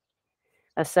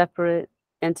separate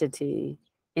entity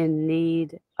in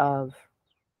need of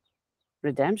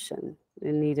redemption,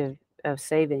 in need of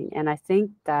saving. And I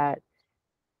think that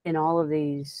in all of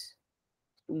these,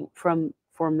 for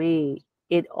me,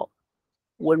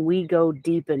 when we go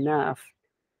deep enough,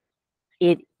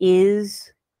 it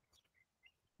is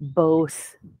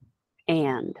both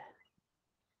and,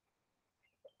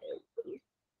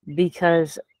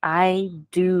 because I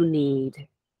do need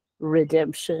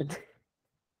redemption.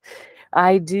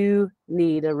 I do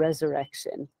need a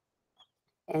resurrection,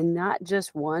 and not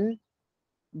just one,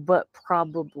 but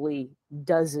probably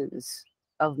dozens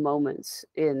of moments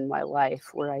in my life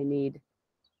where I need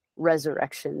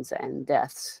resurrections and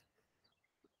deaths.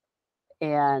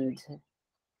 And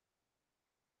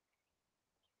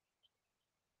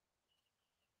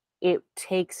it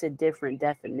takes a different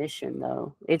definition,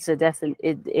 though. It's a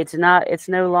it's not, it's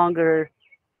no longer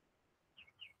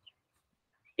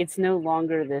this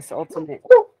ultimate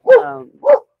um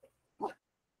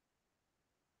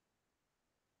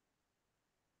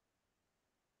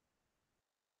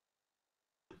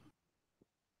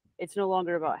it's no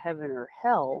longer about heaven or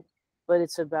hell, but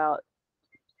it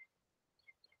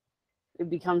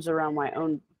becomes around my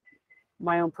own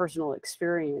personal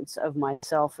experience of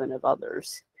myself and of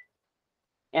others,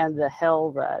 and the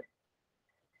hell that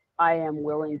I am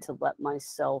willing to let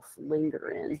myself linger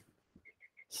in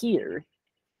here,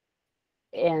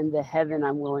 and the heaven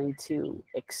I'm willing to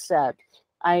accept.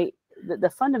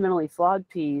 The fundamentally flawed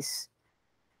piece,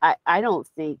 I don't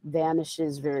think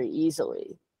vanishes very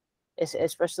easily.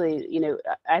 Especially,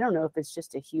 I don't know if it's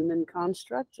just a human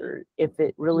construct or if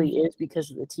it really is because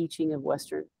of the teaching of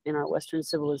our Western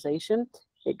civilization.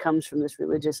 It comes from this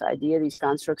religious idea, these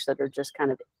constructs that are just kind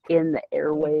of in the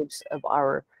airwaves of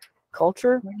our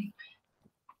culture.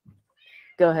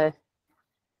 Go ahead.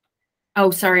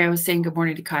 Oh, sorry. I was saying good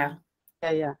morning to Kyle.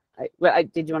 Yeah.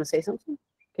 Did you want to say something?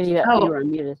 Because you were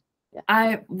unmuted. Yeah.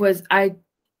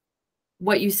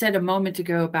 What you said a moment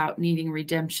ago about needing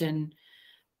redemption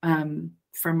from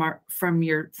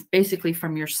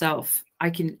yourself. I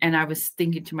was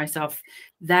thinking to myself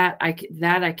that I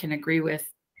can agree with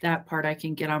that part. I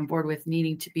can get on board with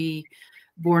needing to be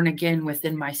born again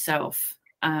within myself.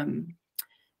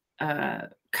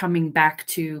 Coming back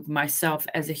to myself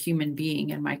as a human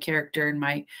being and my character and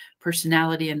my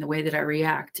personality and the way that I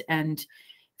react, and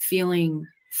feeling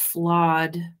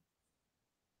flawed,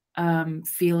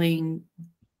 feeling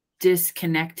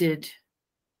disconnected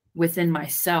within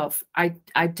myself. I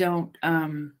don't,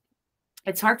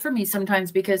 it's hard for me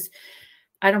sometimes because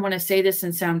I don't want to say this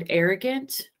and sound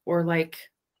arrogant or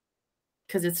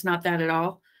because it's not that at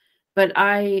all, but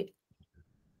I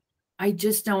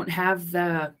just don't have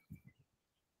that.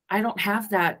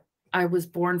 I was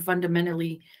born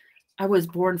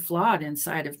flawed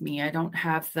inside of me. I don't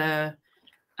have I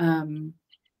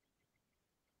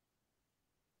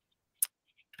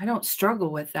don't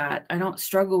struggle with that. I don't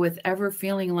struggle with ever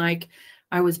feeling like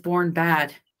I was born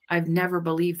bad. I've never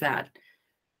believed that.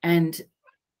 And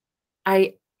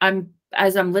I'm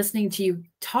as I'm listening to you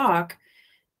talk,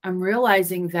 I'm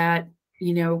realizing that,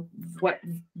 you know,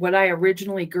 what I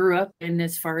originally grew up in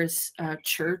as far as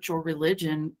church or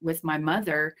religion with my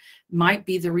mother might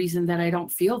be the reason that I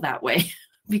don't feel that way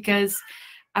because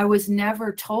I was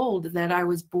never told that I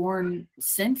was born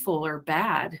sinful or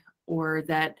bad or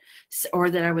that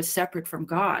I was separate from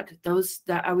God.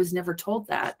 That I was never told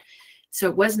that. So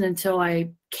it wasn't until I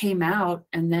came out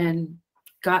and then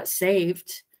got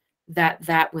saved that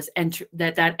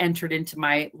entered into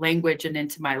my language and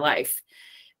into my life.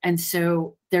 And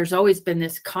so there's always been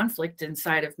this conflict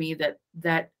inside of me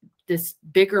that this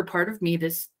bigger part of me,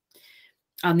 this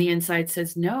on the inside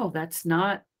says, no, that's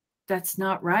not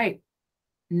right.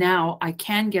 Now I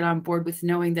can get on board with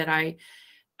knowing that I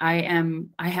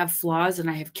have flaws and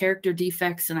I have character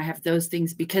defects and I have those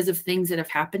things because of things that have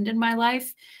happened in my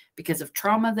life, because of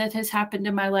trauma that has happened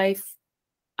in my life.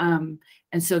 And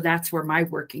so that's where my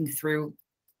working through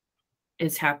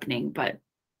is happening.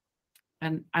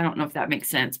 And I don't know if that makes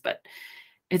sense, but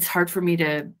it's hard for me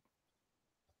to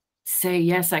say,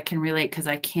 yes, I can relate, because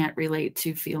I can't relate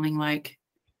to feeling like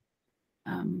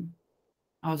I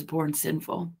was born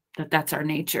sinful, that's our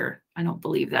nature. I don't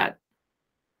believe that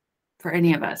for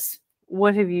any of us.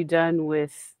 What have you done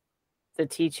with the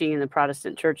teaching in the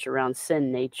Protestant church around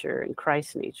sin nature and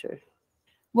Christ nature?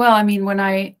 Well, I mean, when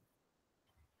I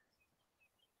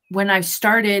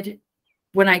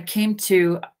came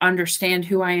to understand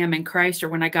who I am in Christ, or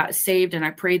when I got saved and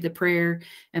I prayed the prayer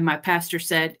and my pastor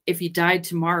said, if you died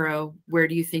tomorrow, where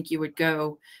do you think you would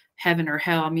go, heaven or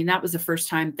hell? I mean, that was the first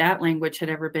time that language had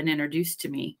ever been introduced to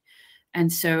me.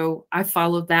 And so I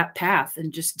followed that path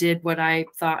and just did what I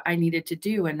thought I needed to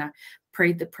do. And I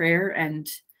prayed the prayer, and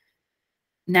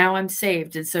now I'm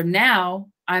saved. And so now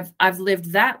I've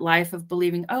lived that life of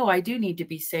believing, oh, I do need to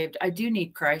be saved. I do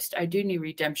need Christ. I do need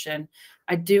redemption.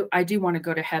 I do want to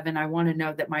go to heaven. I want to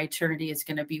know that my eternity is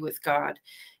going to be with God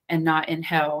and not in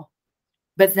hell.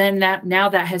 But then now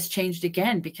that has changed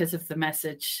again because of the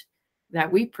message that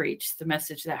we preach, the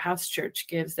message that House Church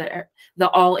gives, that the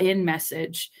all-in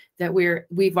message that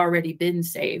we've already been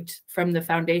saved from the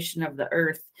foundation of the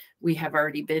earth. We have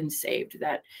already been saved.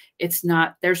 That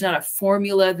there's not a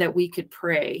formula that we could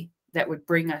pray that would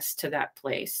bring us to that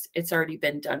place. It's already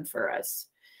been done for us.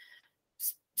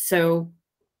 So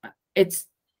it's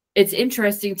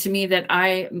interesting to me that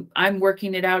I'm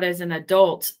working it out as an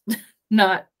adult,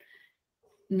 not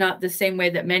the same way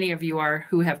that many of you are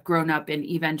who have grown up in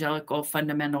evangelical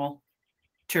fundamental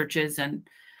churches and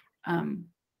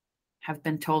have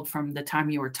been told from the time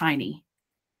you were tiny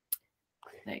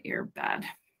that you're bad.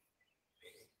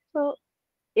 Well,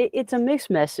 it's a mixed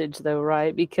message though,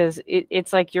 right? Because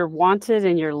it's like you're wanted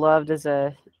and you're loved as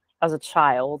a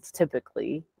child,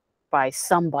 typically by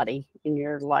somebody in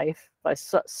your life, by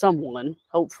someone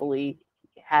hopefully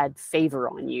had favor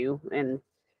on you and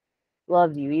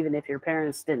loved you, even if your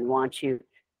parents didn't want you.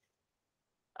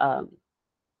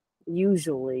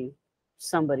 Usually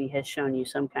somebody has shown you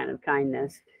some kind of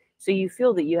kindness. So you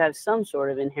feel that you have some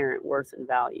sort of inherent worth and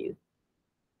value.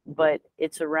 But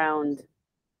it's around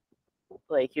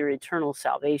like your eternal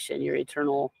salvation, your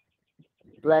eternal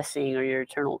blessing, or your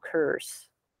eternal curse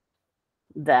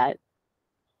that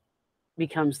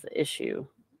becomes the issue.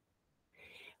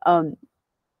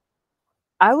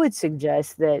 I would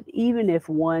suggest that even if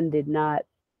one did not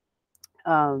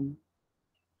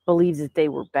believe that they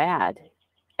were bad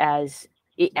at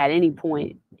any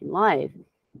point in life,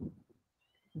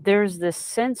 there's this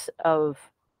sense of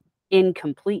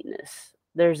incompleteness.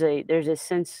 There's a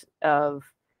sense of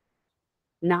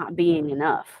not being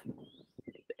enough,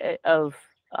 of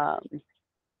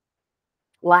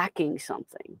lacking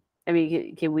something. I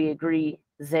mean, can we agree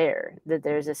there that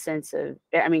there's a sense of,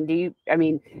 I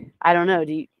don't know,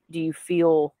 do you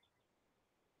feel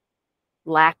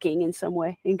lacking in some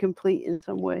way, incomplete in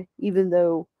some way, even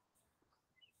though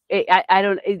it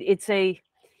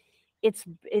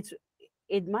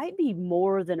might be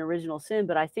more than original sin,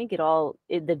 but I think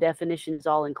the definition is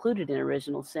all included in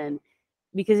original sin,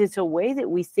 because it's a way that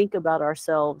we think about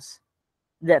ourselves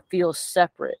that feels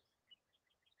separate,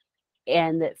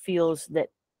 and that feels that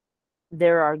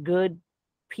there are good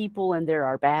people and there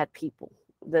are bad people,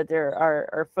 that there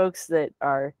are folks that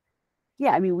are,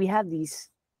 we have these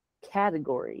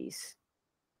categories.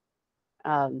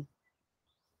 And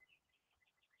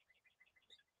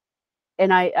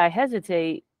I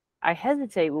hesitate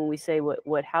when we say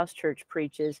what House Church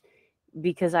preaches,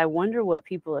 because I wonder what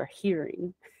people are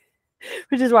hearing,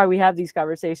 which is why we have these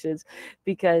conversations,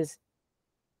 because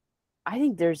I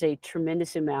think there's a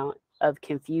tremendous amount of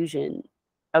confusion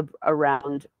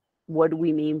around what do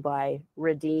we mean by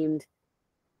redeemed,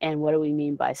 and what do we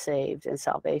mean by saved and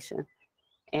salvation,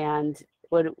 and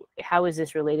how is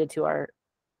this related to our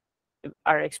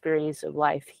experience of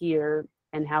life here,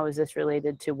 and how is this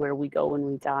related to where we go when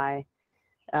we die?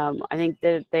 I think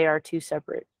that they are two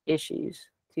separate issues,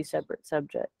 two separate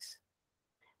subjects.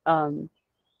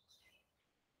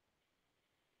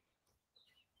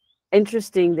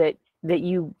 Interesting that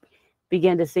you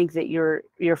began to think that your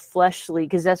fleshly,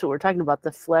 because that's what we're talking about,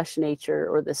 the flesh nature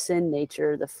or the sin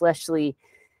nature, the fleshly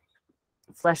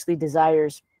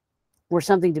desires were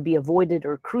something to be avoided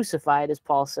or crucified, as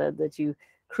Paul said, that you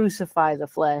crucify the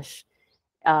flesh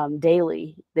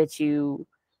daily, that you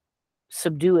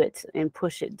subdue it and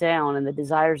push it down, and the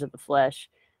desires of the flesh,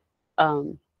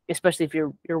 especially if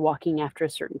you're walking after a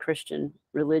certain Christian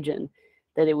religion,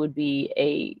 that it would be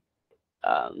a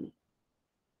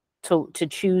to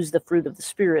choose the fruit of the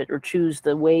Spirit, or choose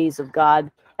the ways of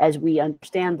God as we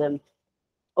understand them,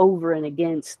 over and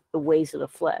against the ways of the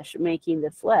flesh, making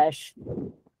the flesh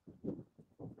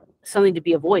something to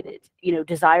be avoided.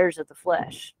 Desires of the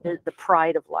flesh, the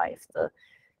pride of life,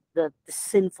 the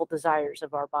sinful desires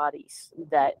of our bodies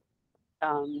that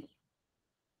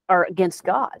are against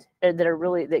God, that are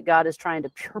really, that God is trying to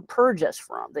purge us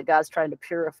from, that God's trying to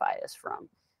purify us from.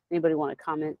 Anybody want to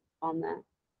comment on that?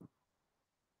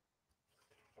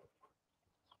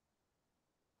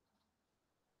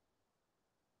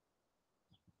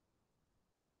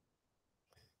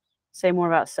 Say more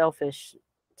about selfish,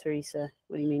 Teresa.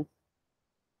 What do you mean?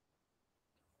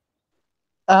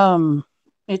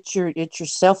 It's your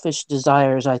selfish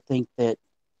desires, I think, that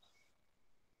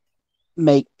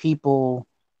make people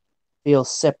feel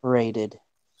separated,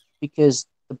 because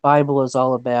the Bible is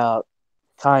all about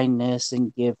kindness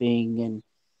and giving and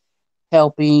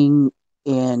helping,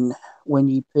 and when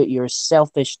you put your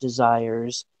selfish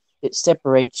desires, it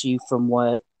separates you from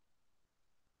what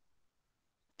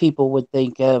people would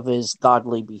think of as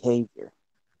godly behavior.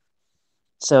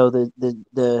 So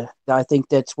the I think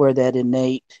that's where that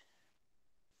innate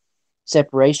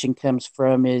separation comes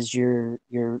from, is your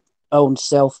own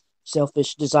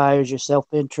selfish desires, your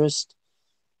self-interest.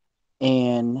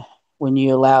 And when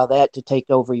you allow that to take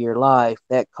over your life,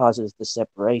 that causes the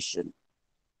separation.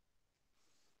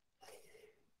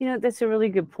 That's a really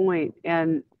good point,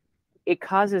 and it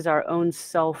causes our own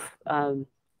self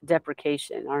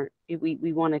deprecation.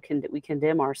 We want to we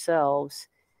condemn ourselves,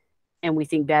 and we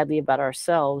think badly about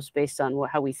ourselves based on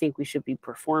how we think we should be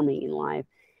performing in life.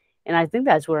 And I think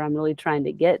that's where I'm really trying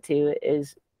to get to,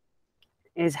 is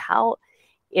how,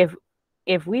 if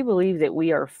we believe that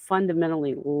we are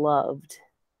fundamentally loved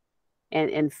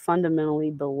and fundamentally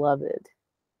beloved,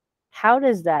 how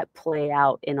does that play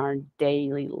out in our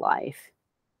daily life?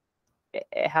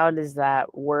 How does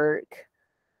that work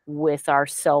with our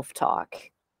self-talk?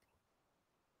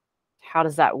 How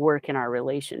does that work in our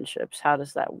relationships? How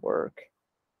does that work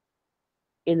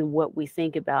in what we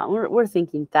think about? We're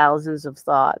thinking thousands of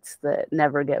thoughts that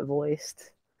never get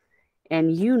voiced.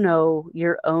 And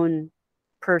your own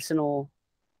personal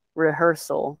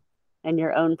rehearsal and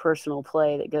your own personal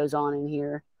play that goes on in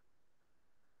here.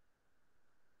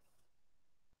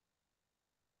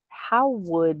 How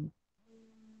would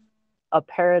a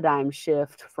paradigm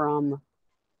shift from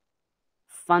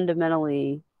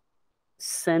fundamentally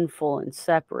sinful and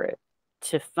separate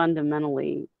to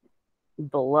fundamentally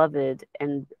beloved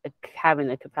and having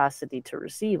the capacity to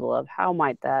receive love, how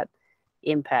might that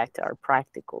impact our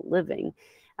practical living?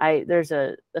 There's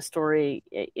a story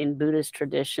in Buddhist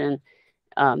tradition.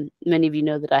 Many of you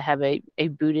know that I have a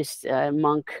Buddhist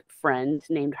monk friend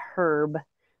named Herb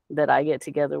that I get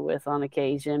together with on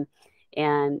occasion,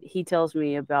 and he tells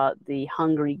me about the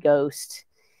hungry ghost.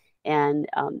 And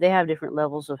they have different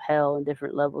levels of hell and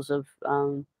different levels of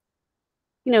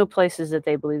places that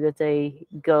they believe that they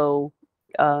go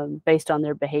based on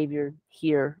their behavior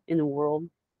here in the world.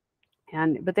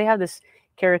 But they have this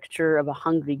caricature of a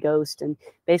hungry ghost, and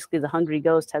basically the hungry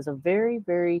ghost has a very,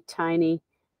 very tiny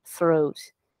throat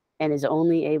and is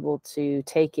only able to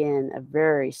take in a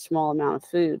very small amount of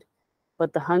food.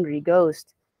 But the hungry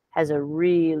ghost has a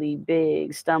really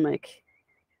big stomach,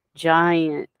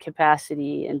 giant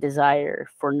capacity and desire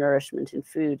for nourishment and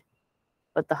food.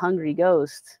 But the hungry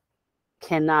ghost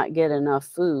cannot get enough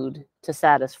food to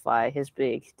satisfy his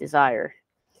big desire.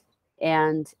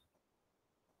 And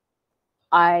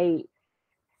I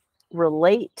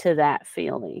relate to that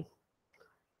feeling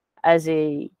as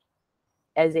a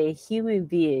human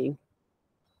being.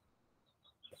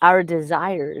 Our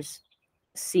desires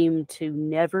seem to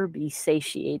never be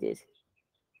satiated,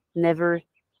 never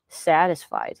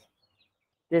satisfied.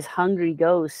 This hungry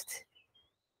ghost,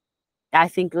 I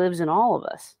think, lives in all of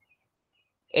us.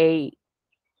 a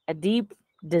deep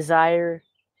desire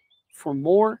for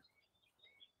more,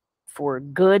 for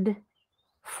good,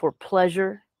 for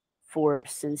pleasure, for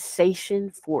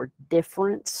sensation, for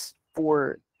difference,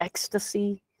 for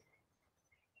ecstasy.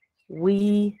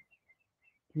 We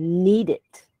need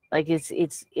it. Like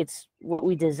it's what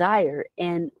we desire.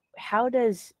 And how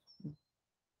does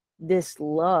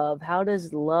love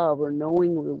or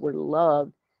knowing we're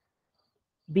loved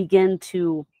begin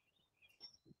to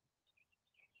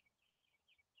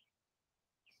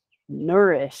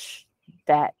nourish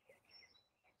that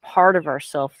part of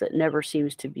ourself that never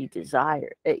seems to be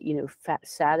desired,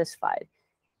 satisfied?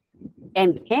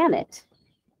 And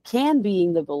can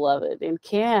being the beloved and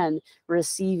can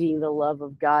receiving the love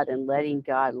of God and letting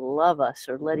God love us,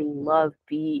 or letting love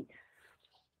be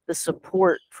the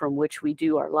support from which we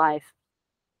do our life,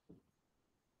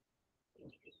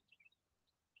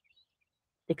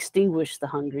 extinguish the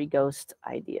hungry ghost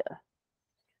idea?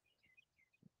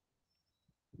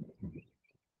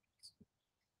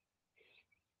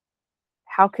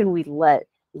 How can we let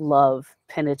love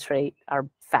penetrate our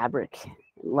fabric,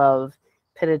 love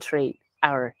penetrate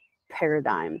our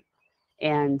paradigm,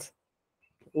 and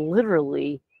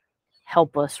literally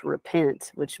help us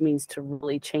repent, which means to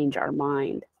really change our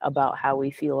mind about how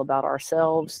we feel about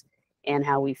ourselves and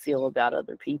how we feel about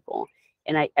other people?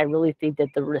 And I really think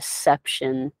that the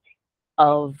reception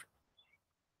of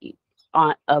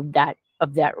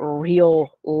that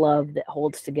real love that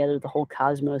holds together the whole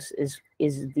cosmos is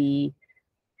the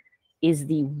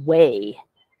way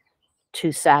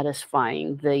to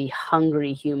satisfying the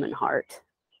hungry human heart,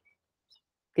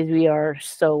 because we are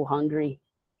so hungry.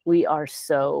 We are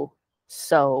so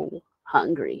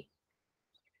hungry.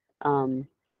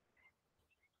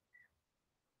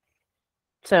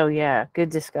 So yeah, good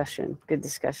discussion,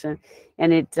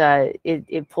 and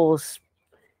it pulls,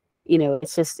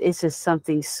 it's just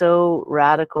something so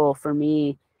radical for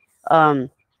me. My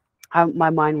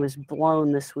mind was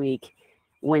blown this week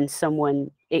when someone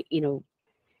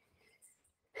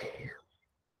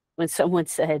when someone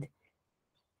said,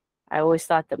 I always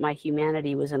thought that my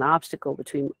humanity was an obstacle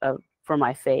for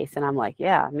my faith. And I'm like,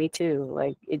 yeah, me too.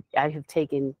 Like I have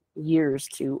taken years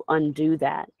to undo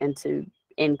that and to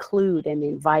include and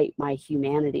invite my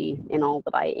humanity and all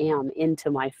that I am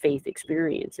into my faith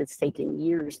experience. It's taken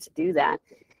years to do that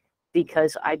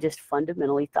because I just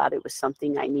fundamentally thought it was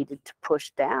something I needed to push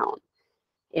down.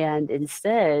 And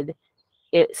instead,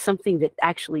 it's something that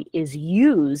actually is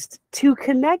used to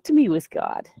connect me with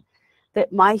God.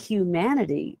 That my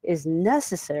humanity is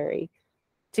necessary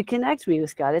to connect me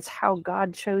with God. It's how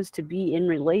God chose to be in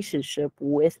relationship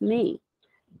with me,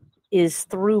 is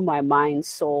through my mind,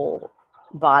 soul,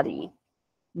 body.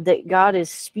 That God is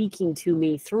speaking to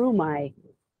me through my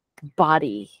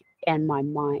body and my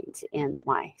mind and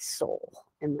my soul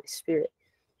and my spirit.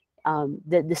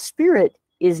 That the spirit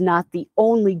is not the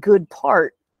only good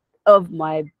part of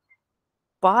my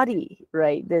body,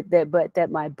 right? But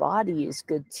that my body is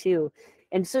good too.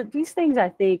 And so these things, I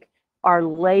think, are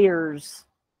layers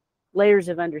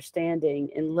of understanding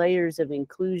and layers of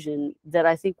inclusion that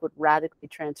I think would radically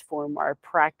transform our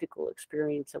practical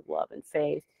experience of love and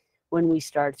faith when we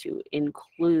start to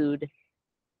include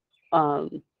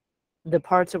the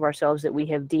parts of ourselves that we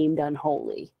have deemed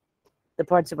unholy, the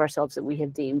parts of ourselves that we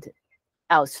have deemed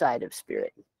outside of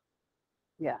spirit.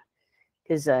 Yeah,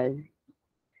 because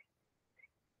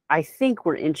I think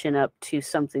we're inching up to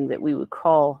something that we would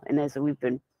call, and as we've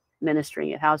been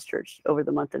ministering at House Church over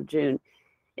the month of June,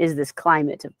 is this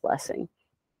climate of blessing,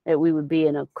 that we would be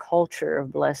in a culture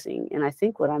of blessing. And I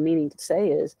think what I'm meaning to say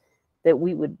is that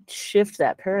we would shift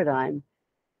that paradigm,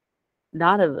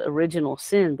 not of original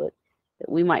sin, but that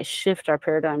we might shift our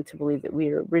paradigm to believe that we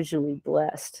are originally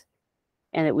blessed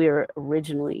and that we are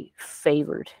originally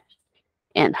favored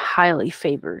and highly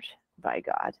favored by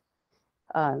God.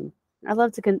 I'd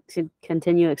love to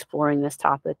continue exploring this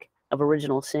topic of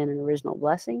original sin and original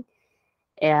blessing,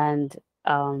 and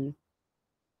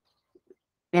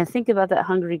think about that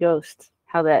hungry ghost,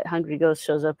 how that hungry ghost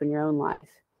shows up in your own life.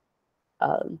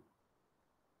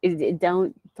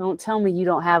 Don't tell me you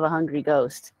don't have a hungry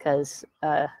ghost, because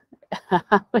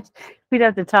we'd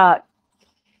have to talk.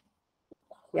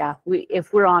 Yeah,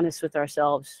 if we're honest with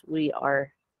ourselves, we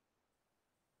are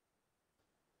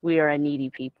a needy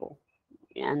people,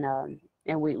 and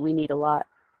we need a lot.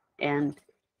 And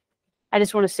I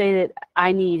just want to say that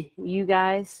I need you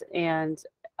guys, and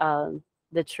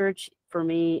the church for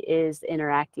me is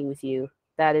interacting with you.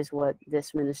 That is what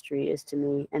this ministry is to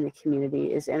me, and the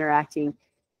community is interacting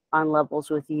on levels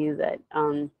with you that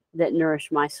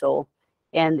nourish my soul.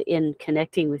 And in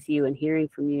connecting with you and hearing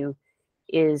from you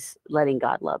is letting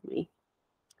God love me.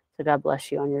 So God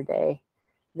bless you on your day,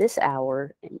 this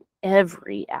hour, and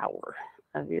every hour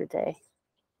of your day.